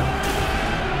back,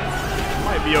 it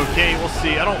might be okay. We'll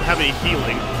see. I don't have any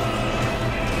healing.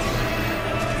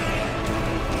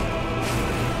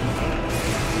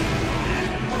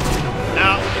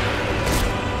 Now.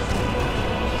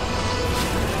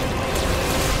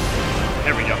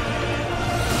 There we go.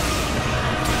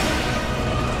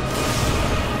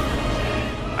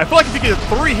 I feel like if you get a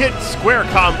 3-hit square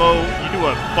combo, you do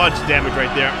a bunch of damage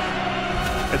right there.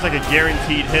 It's like a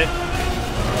guaranteed hit.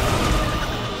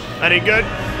 That ain't good.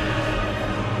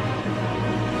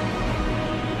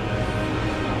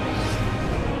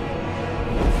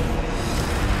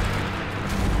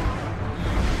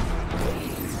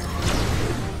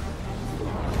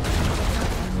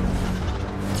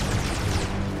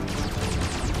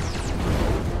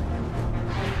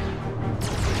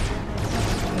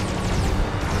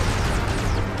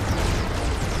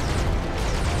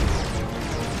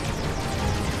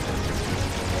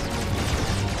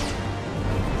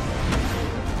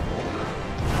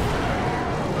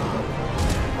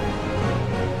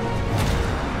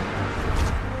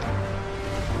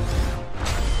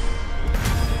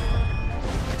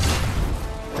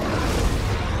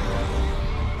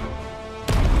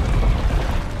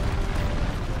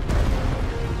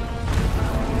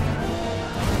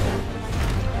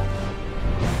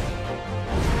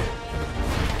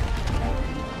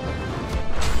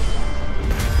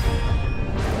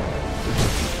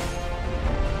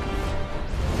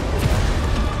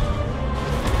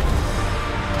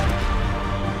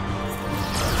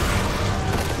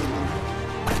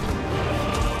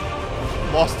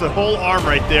 lost a whole arm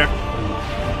right there.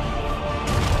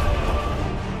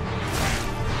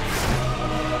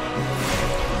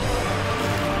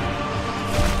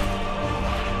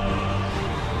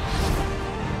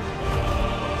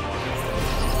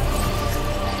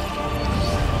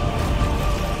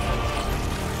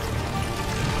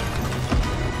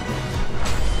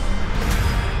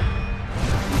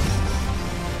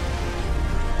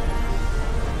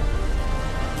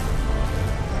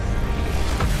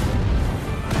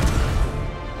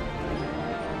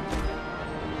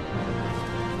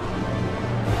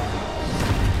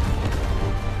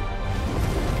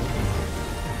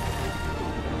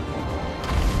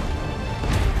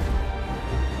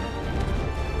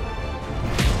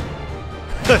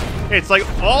 It's like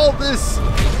all this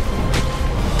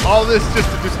just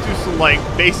to just do some like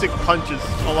basic punches.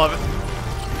 I love it.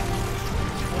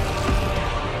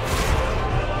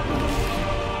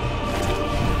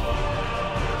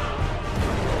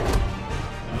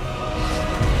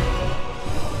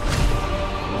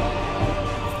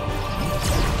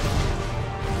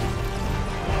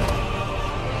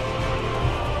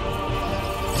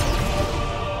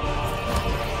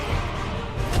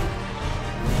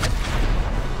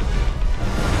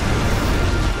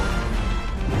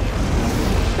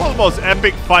 Most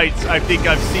epic fights I think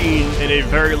I've seen in a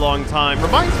very long time.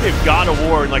 Reminds me of God of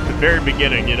War in like the very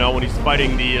beginning, you know, when he's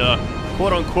fighting the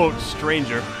quote-unquote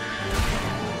stranger.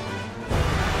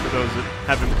 For those that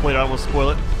haven't played, I won't spoil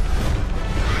it.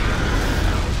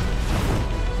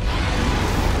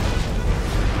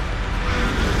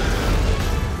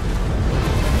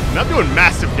 And I'm doing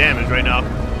massive damage right now.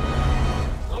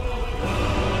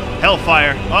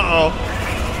 Hellfire. Uh-oh.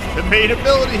 The main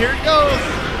ability, here it goes.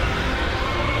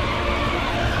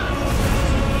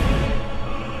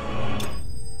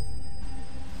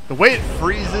 The way it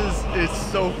freezes is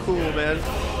so cool, man.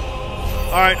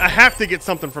 Alright, I have to get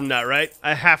something from that, right?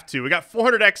 I have to. We got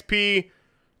 400 XP,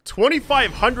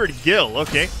 2,500 gil.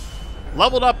 Okay.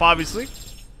 Leveled up, obviously.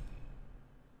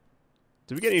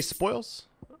 Did we get any spoils?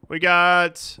 We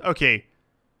got... Okay.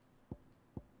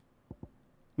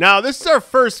 Now, this is our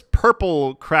first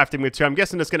purple crafting material. I'm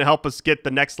guessing it's going to help us get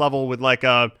the next level with, like,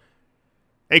 a...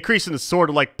 increase in the sword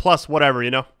to, like, plus whatever,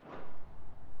 you know?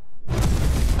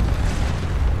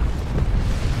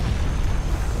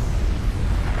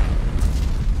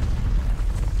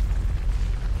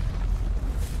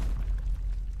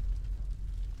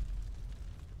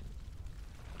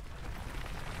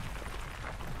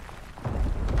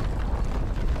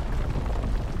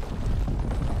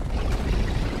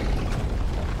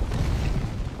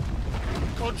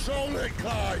 Control it,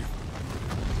 Clive!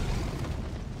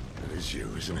 It is you,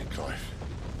 isn't it, Clive?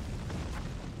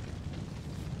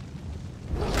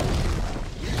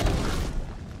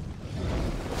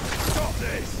 Stop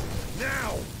this!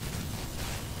 Now!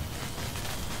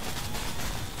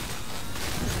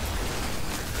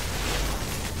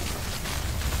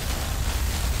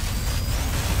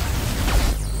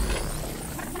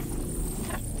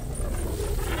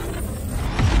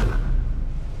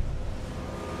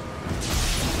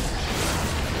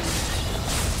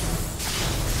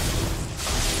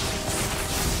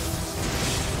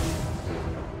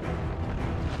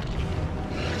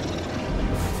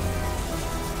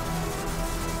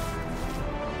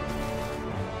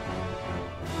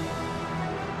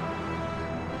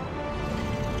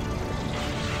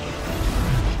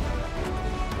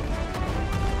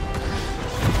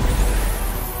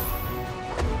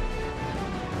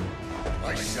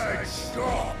 I said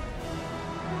stop!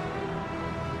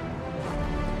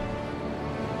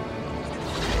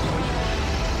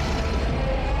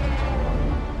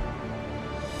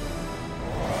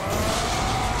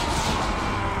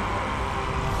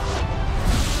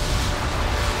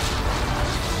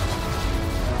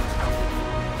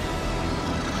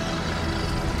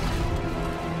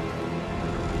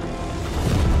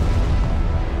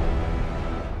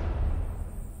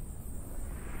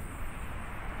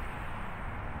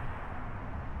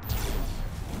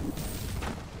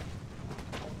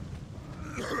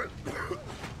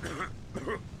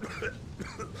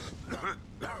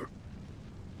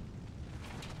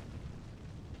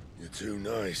 You're too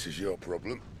nice is your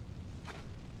problem.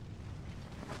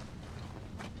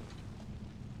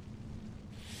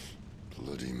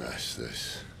 Bloody mess,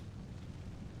 this.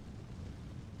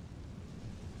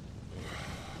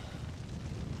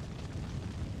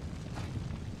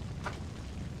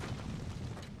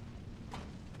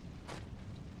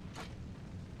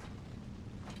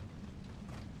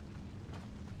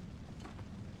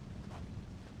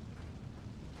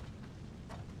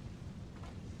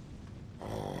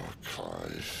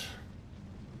 Clive.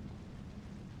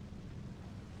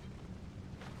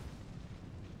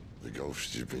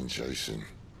 ghost you've been chasing.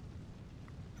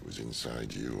 It was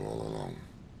inside you all along.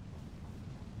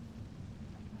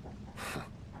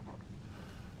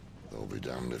 They'll be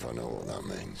damned if I know what that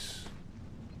means.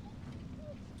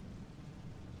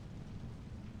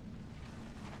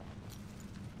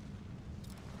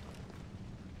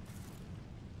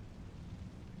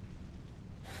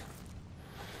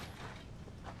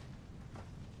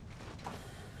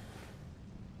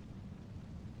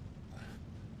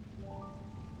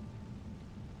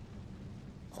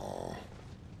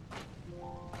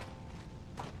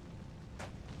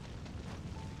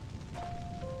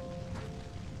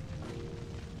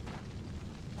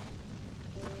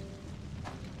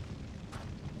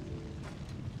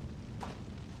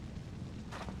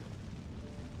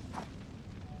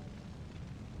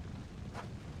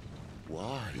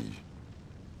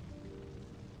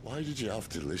 Why did you have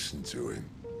to listen to him?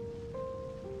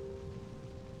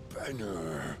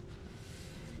 Benner.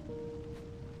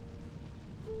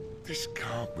 This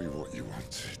can't be what you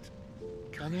wanted,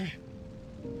 can it?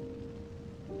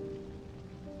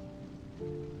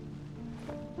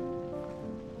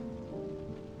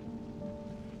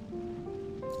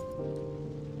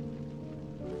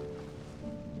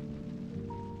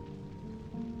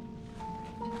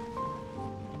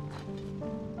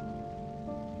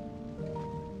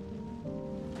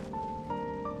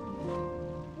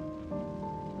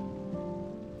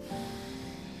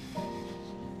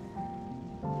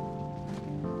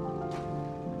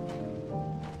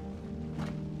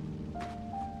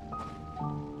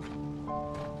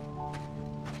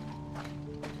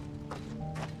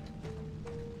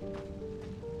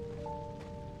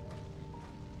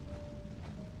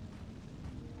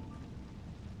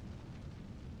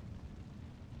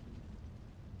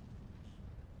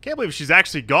 Can't believe she's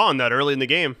actually gone that early in the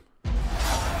game.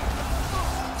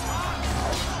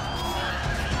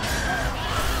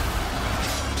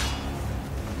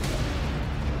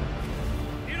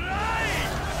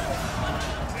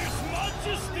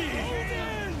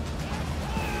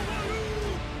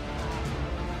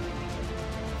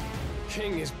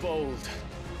 King is bold,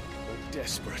 or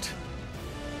desperate.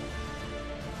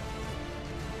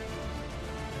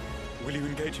 Will you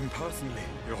engage him personally,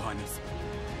 Your Highness?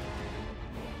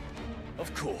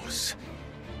 Of course.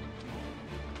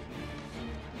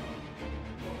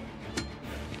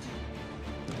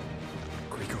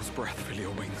 Grigor's breath fill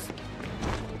your wings.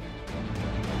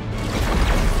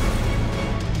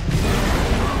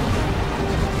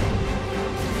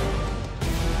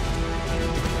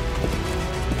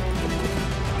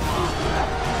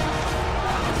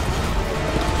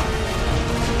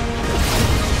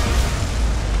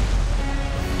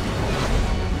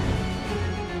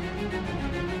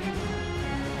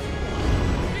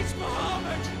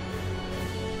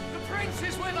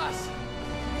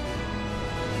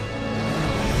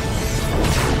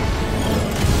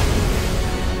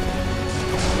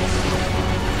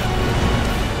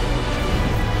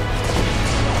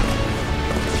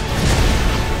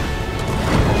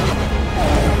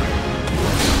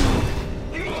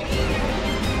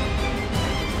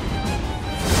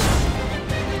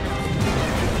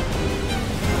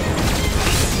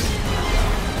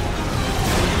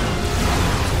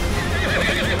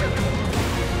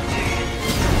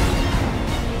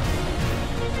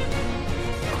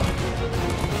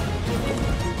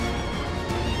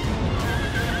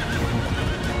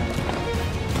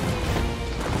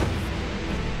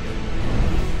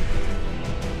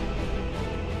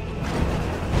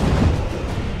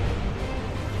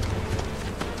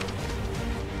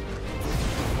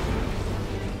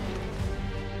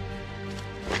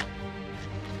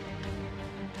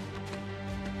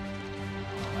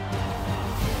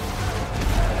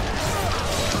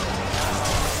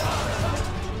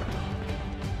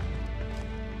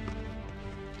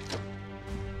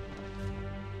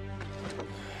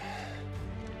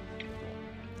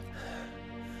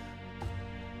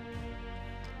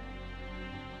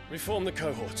 Reform the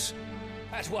cohorts.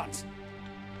 At once.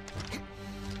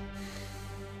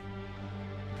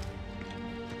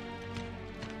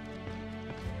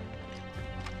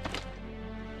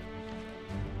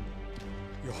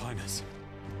 Your Highness.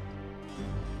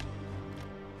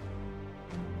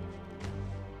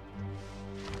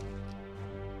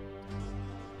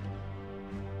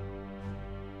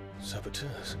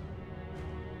 Saboteurs.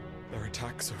 Their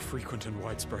attacks are frequent and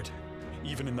widespread,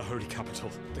 even in the holy capital.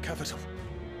 The capital?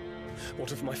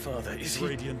 What of my father? Is His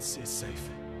radiance is safe.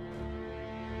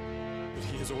 But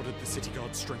he has ordered the city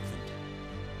guard strengthened.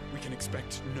 We can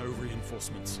expect no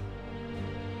reinforcements.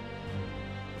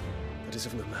 That is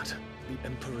of no matter. The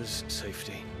Emperor's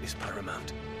safety is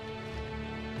paramount.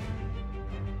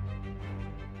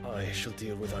 I I shall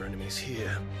deal with our enemies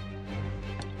here.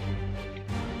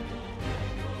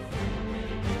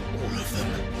 All of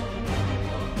them.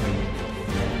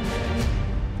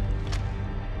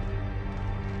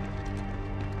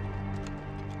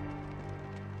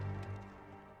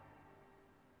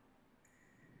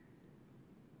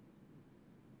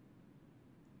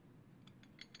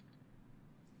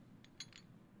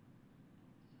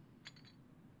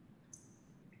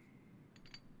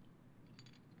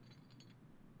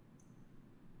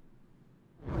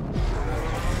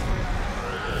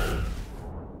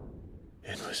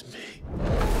 It was me.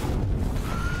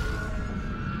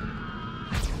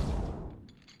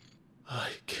 I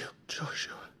killed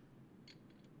Joshua.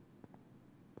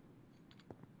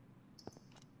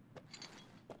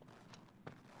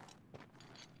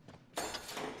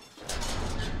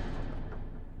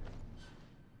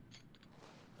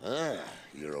 Ah,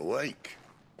 you're awake.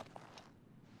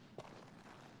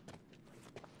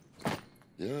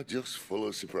 You're just full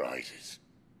of surprises.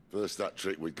 First that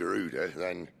trick with Garuda,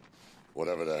 then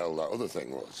whatever the hell that other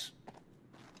thing was.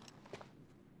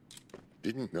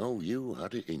 Didn't know you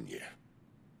had it in you.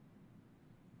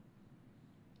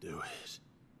 Do it.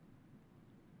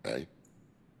 Hey?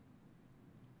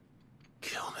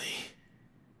 Kill me.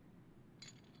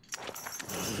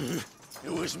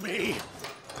 It was me.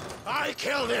 I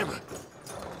killed him.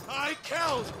 I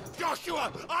killed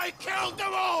Joshua. I killed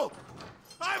them all.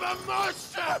 I'm a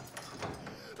monster.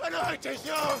 And I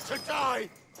deserve to die.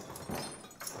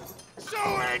 So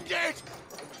end it.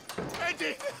 End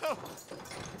it now.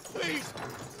 Please.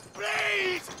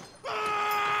 Please.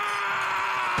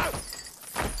 Ah!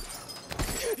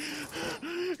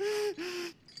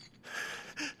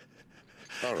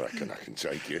 I reckon I can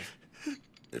take you,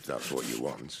 if that's what you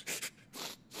want.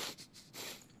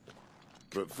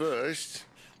 But first,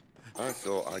 I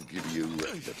thought I'd give you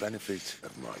the benefit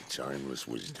of my timeless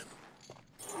wisdom.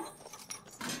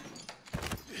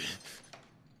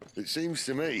 It seems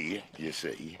to me, you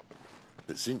see,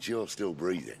 that since you're still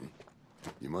breathing,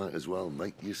 you might as well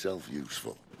make yourself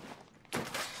useful.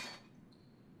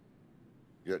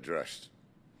 Get dressed.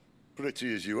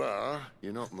 Pretty as you are,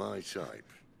 you're not my type.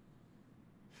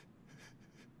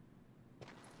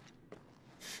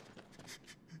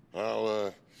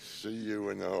 I'll, see you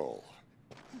in the hall.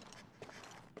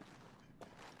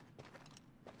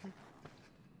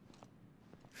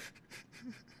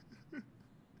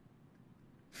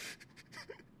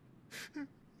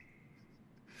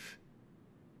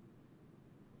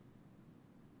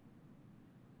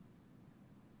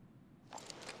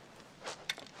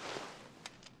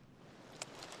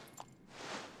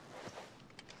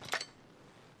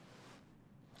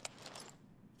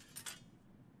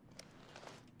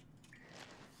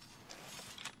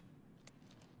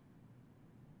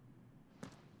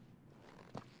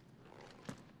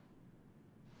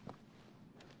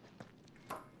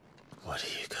 What are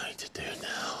you going to do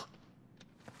now?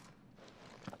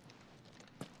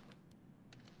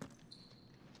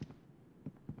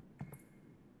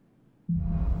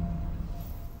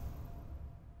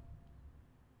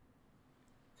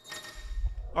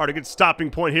 All right, a good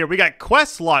stopping point here. We got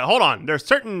quest log. Hold on. There are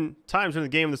certain times in the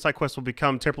game the side quest will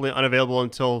become temporarily unavailable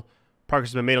until progress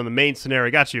has been made on the main scenario.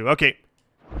 Got you. Okay.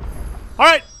 All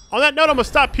right. On that note, I'm going to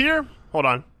stop here. Hold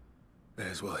on. May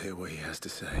as well hear what he has to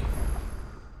say.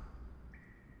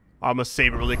 I'm going to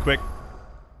save it really quick.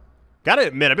 Gotta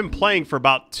admit, I've been playing for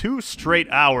about 2 straight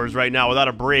hours right now without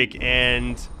a break,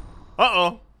 and...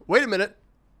 Uh-oh. Wait a minute.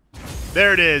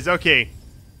 There it is. Okay.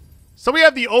 So we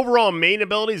have the overall main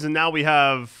abilities, and now we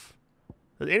have...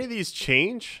 Did any of these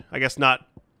change? I guess not.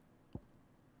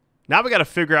 Now we got to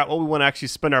figure out what we want to actually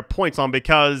spend our points on,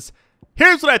 because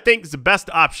here's what I think is the best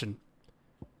option.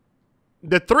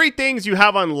 The 3 things you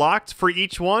have unlocked for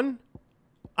each one,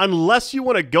 unless you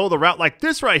want to go the route like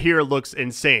this right here, looks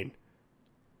insane.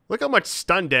 Look how much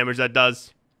stun damage that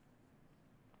does.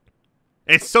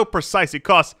 It's so precise. It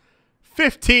costs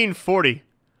 $15.40.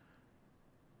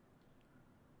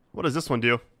 What does this one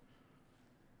do?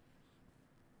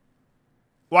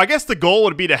 Well, I guess the goal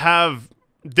would be to have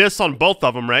this on both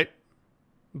of them, right?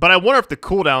 But I wonder if the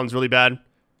cooldown's really bad.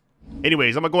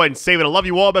 Anyways, I'm going to go ahead and save it. I love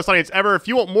you all. Best audience ever. If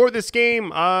you want more of this game,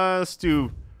 let's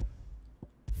do...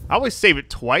 I always save it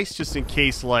twice just in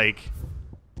case, like,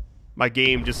 my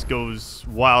game just goes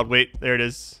wild. Wait, there it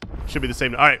is. Should be the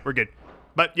same. All right, we're good.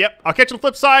 But, yep, I'll catch you on the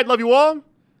flip side. Love you all.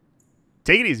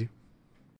 Take it easy.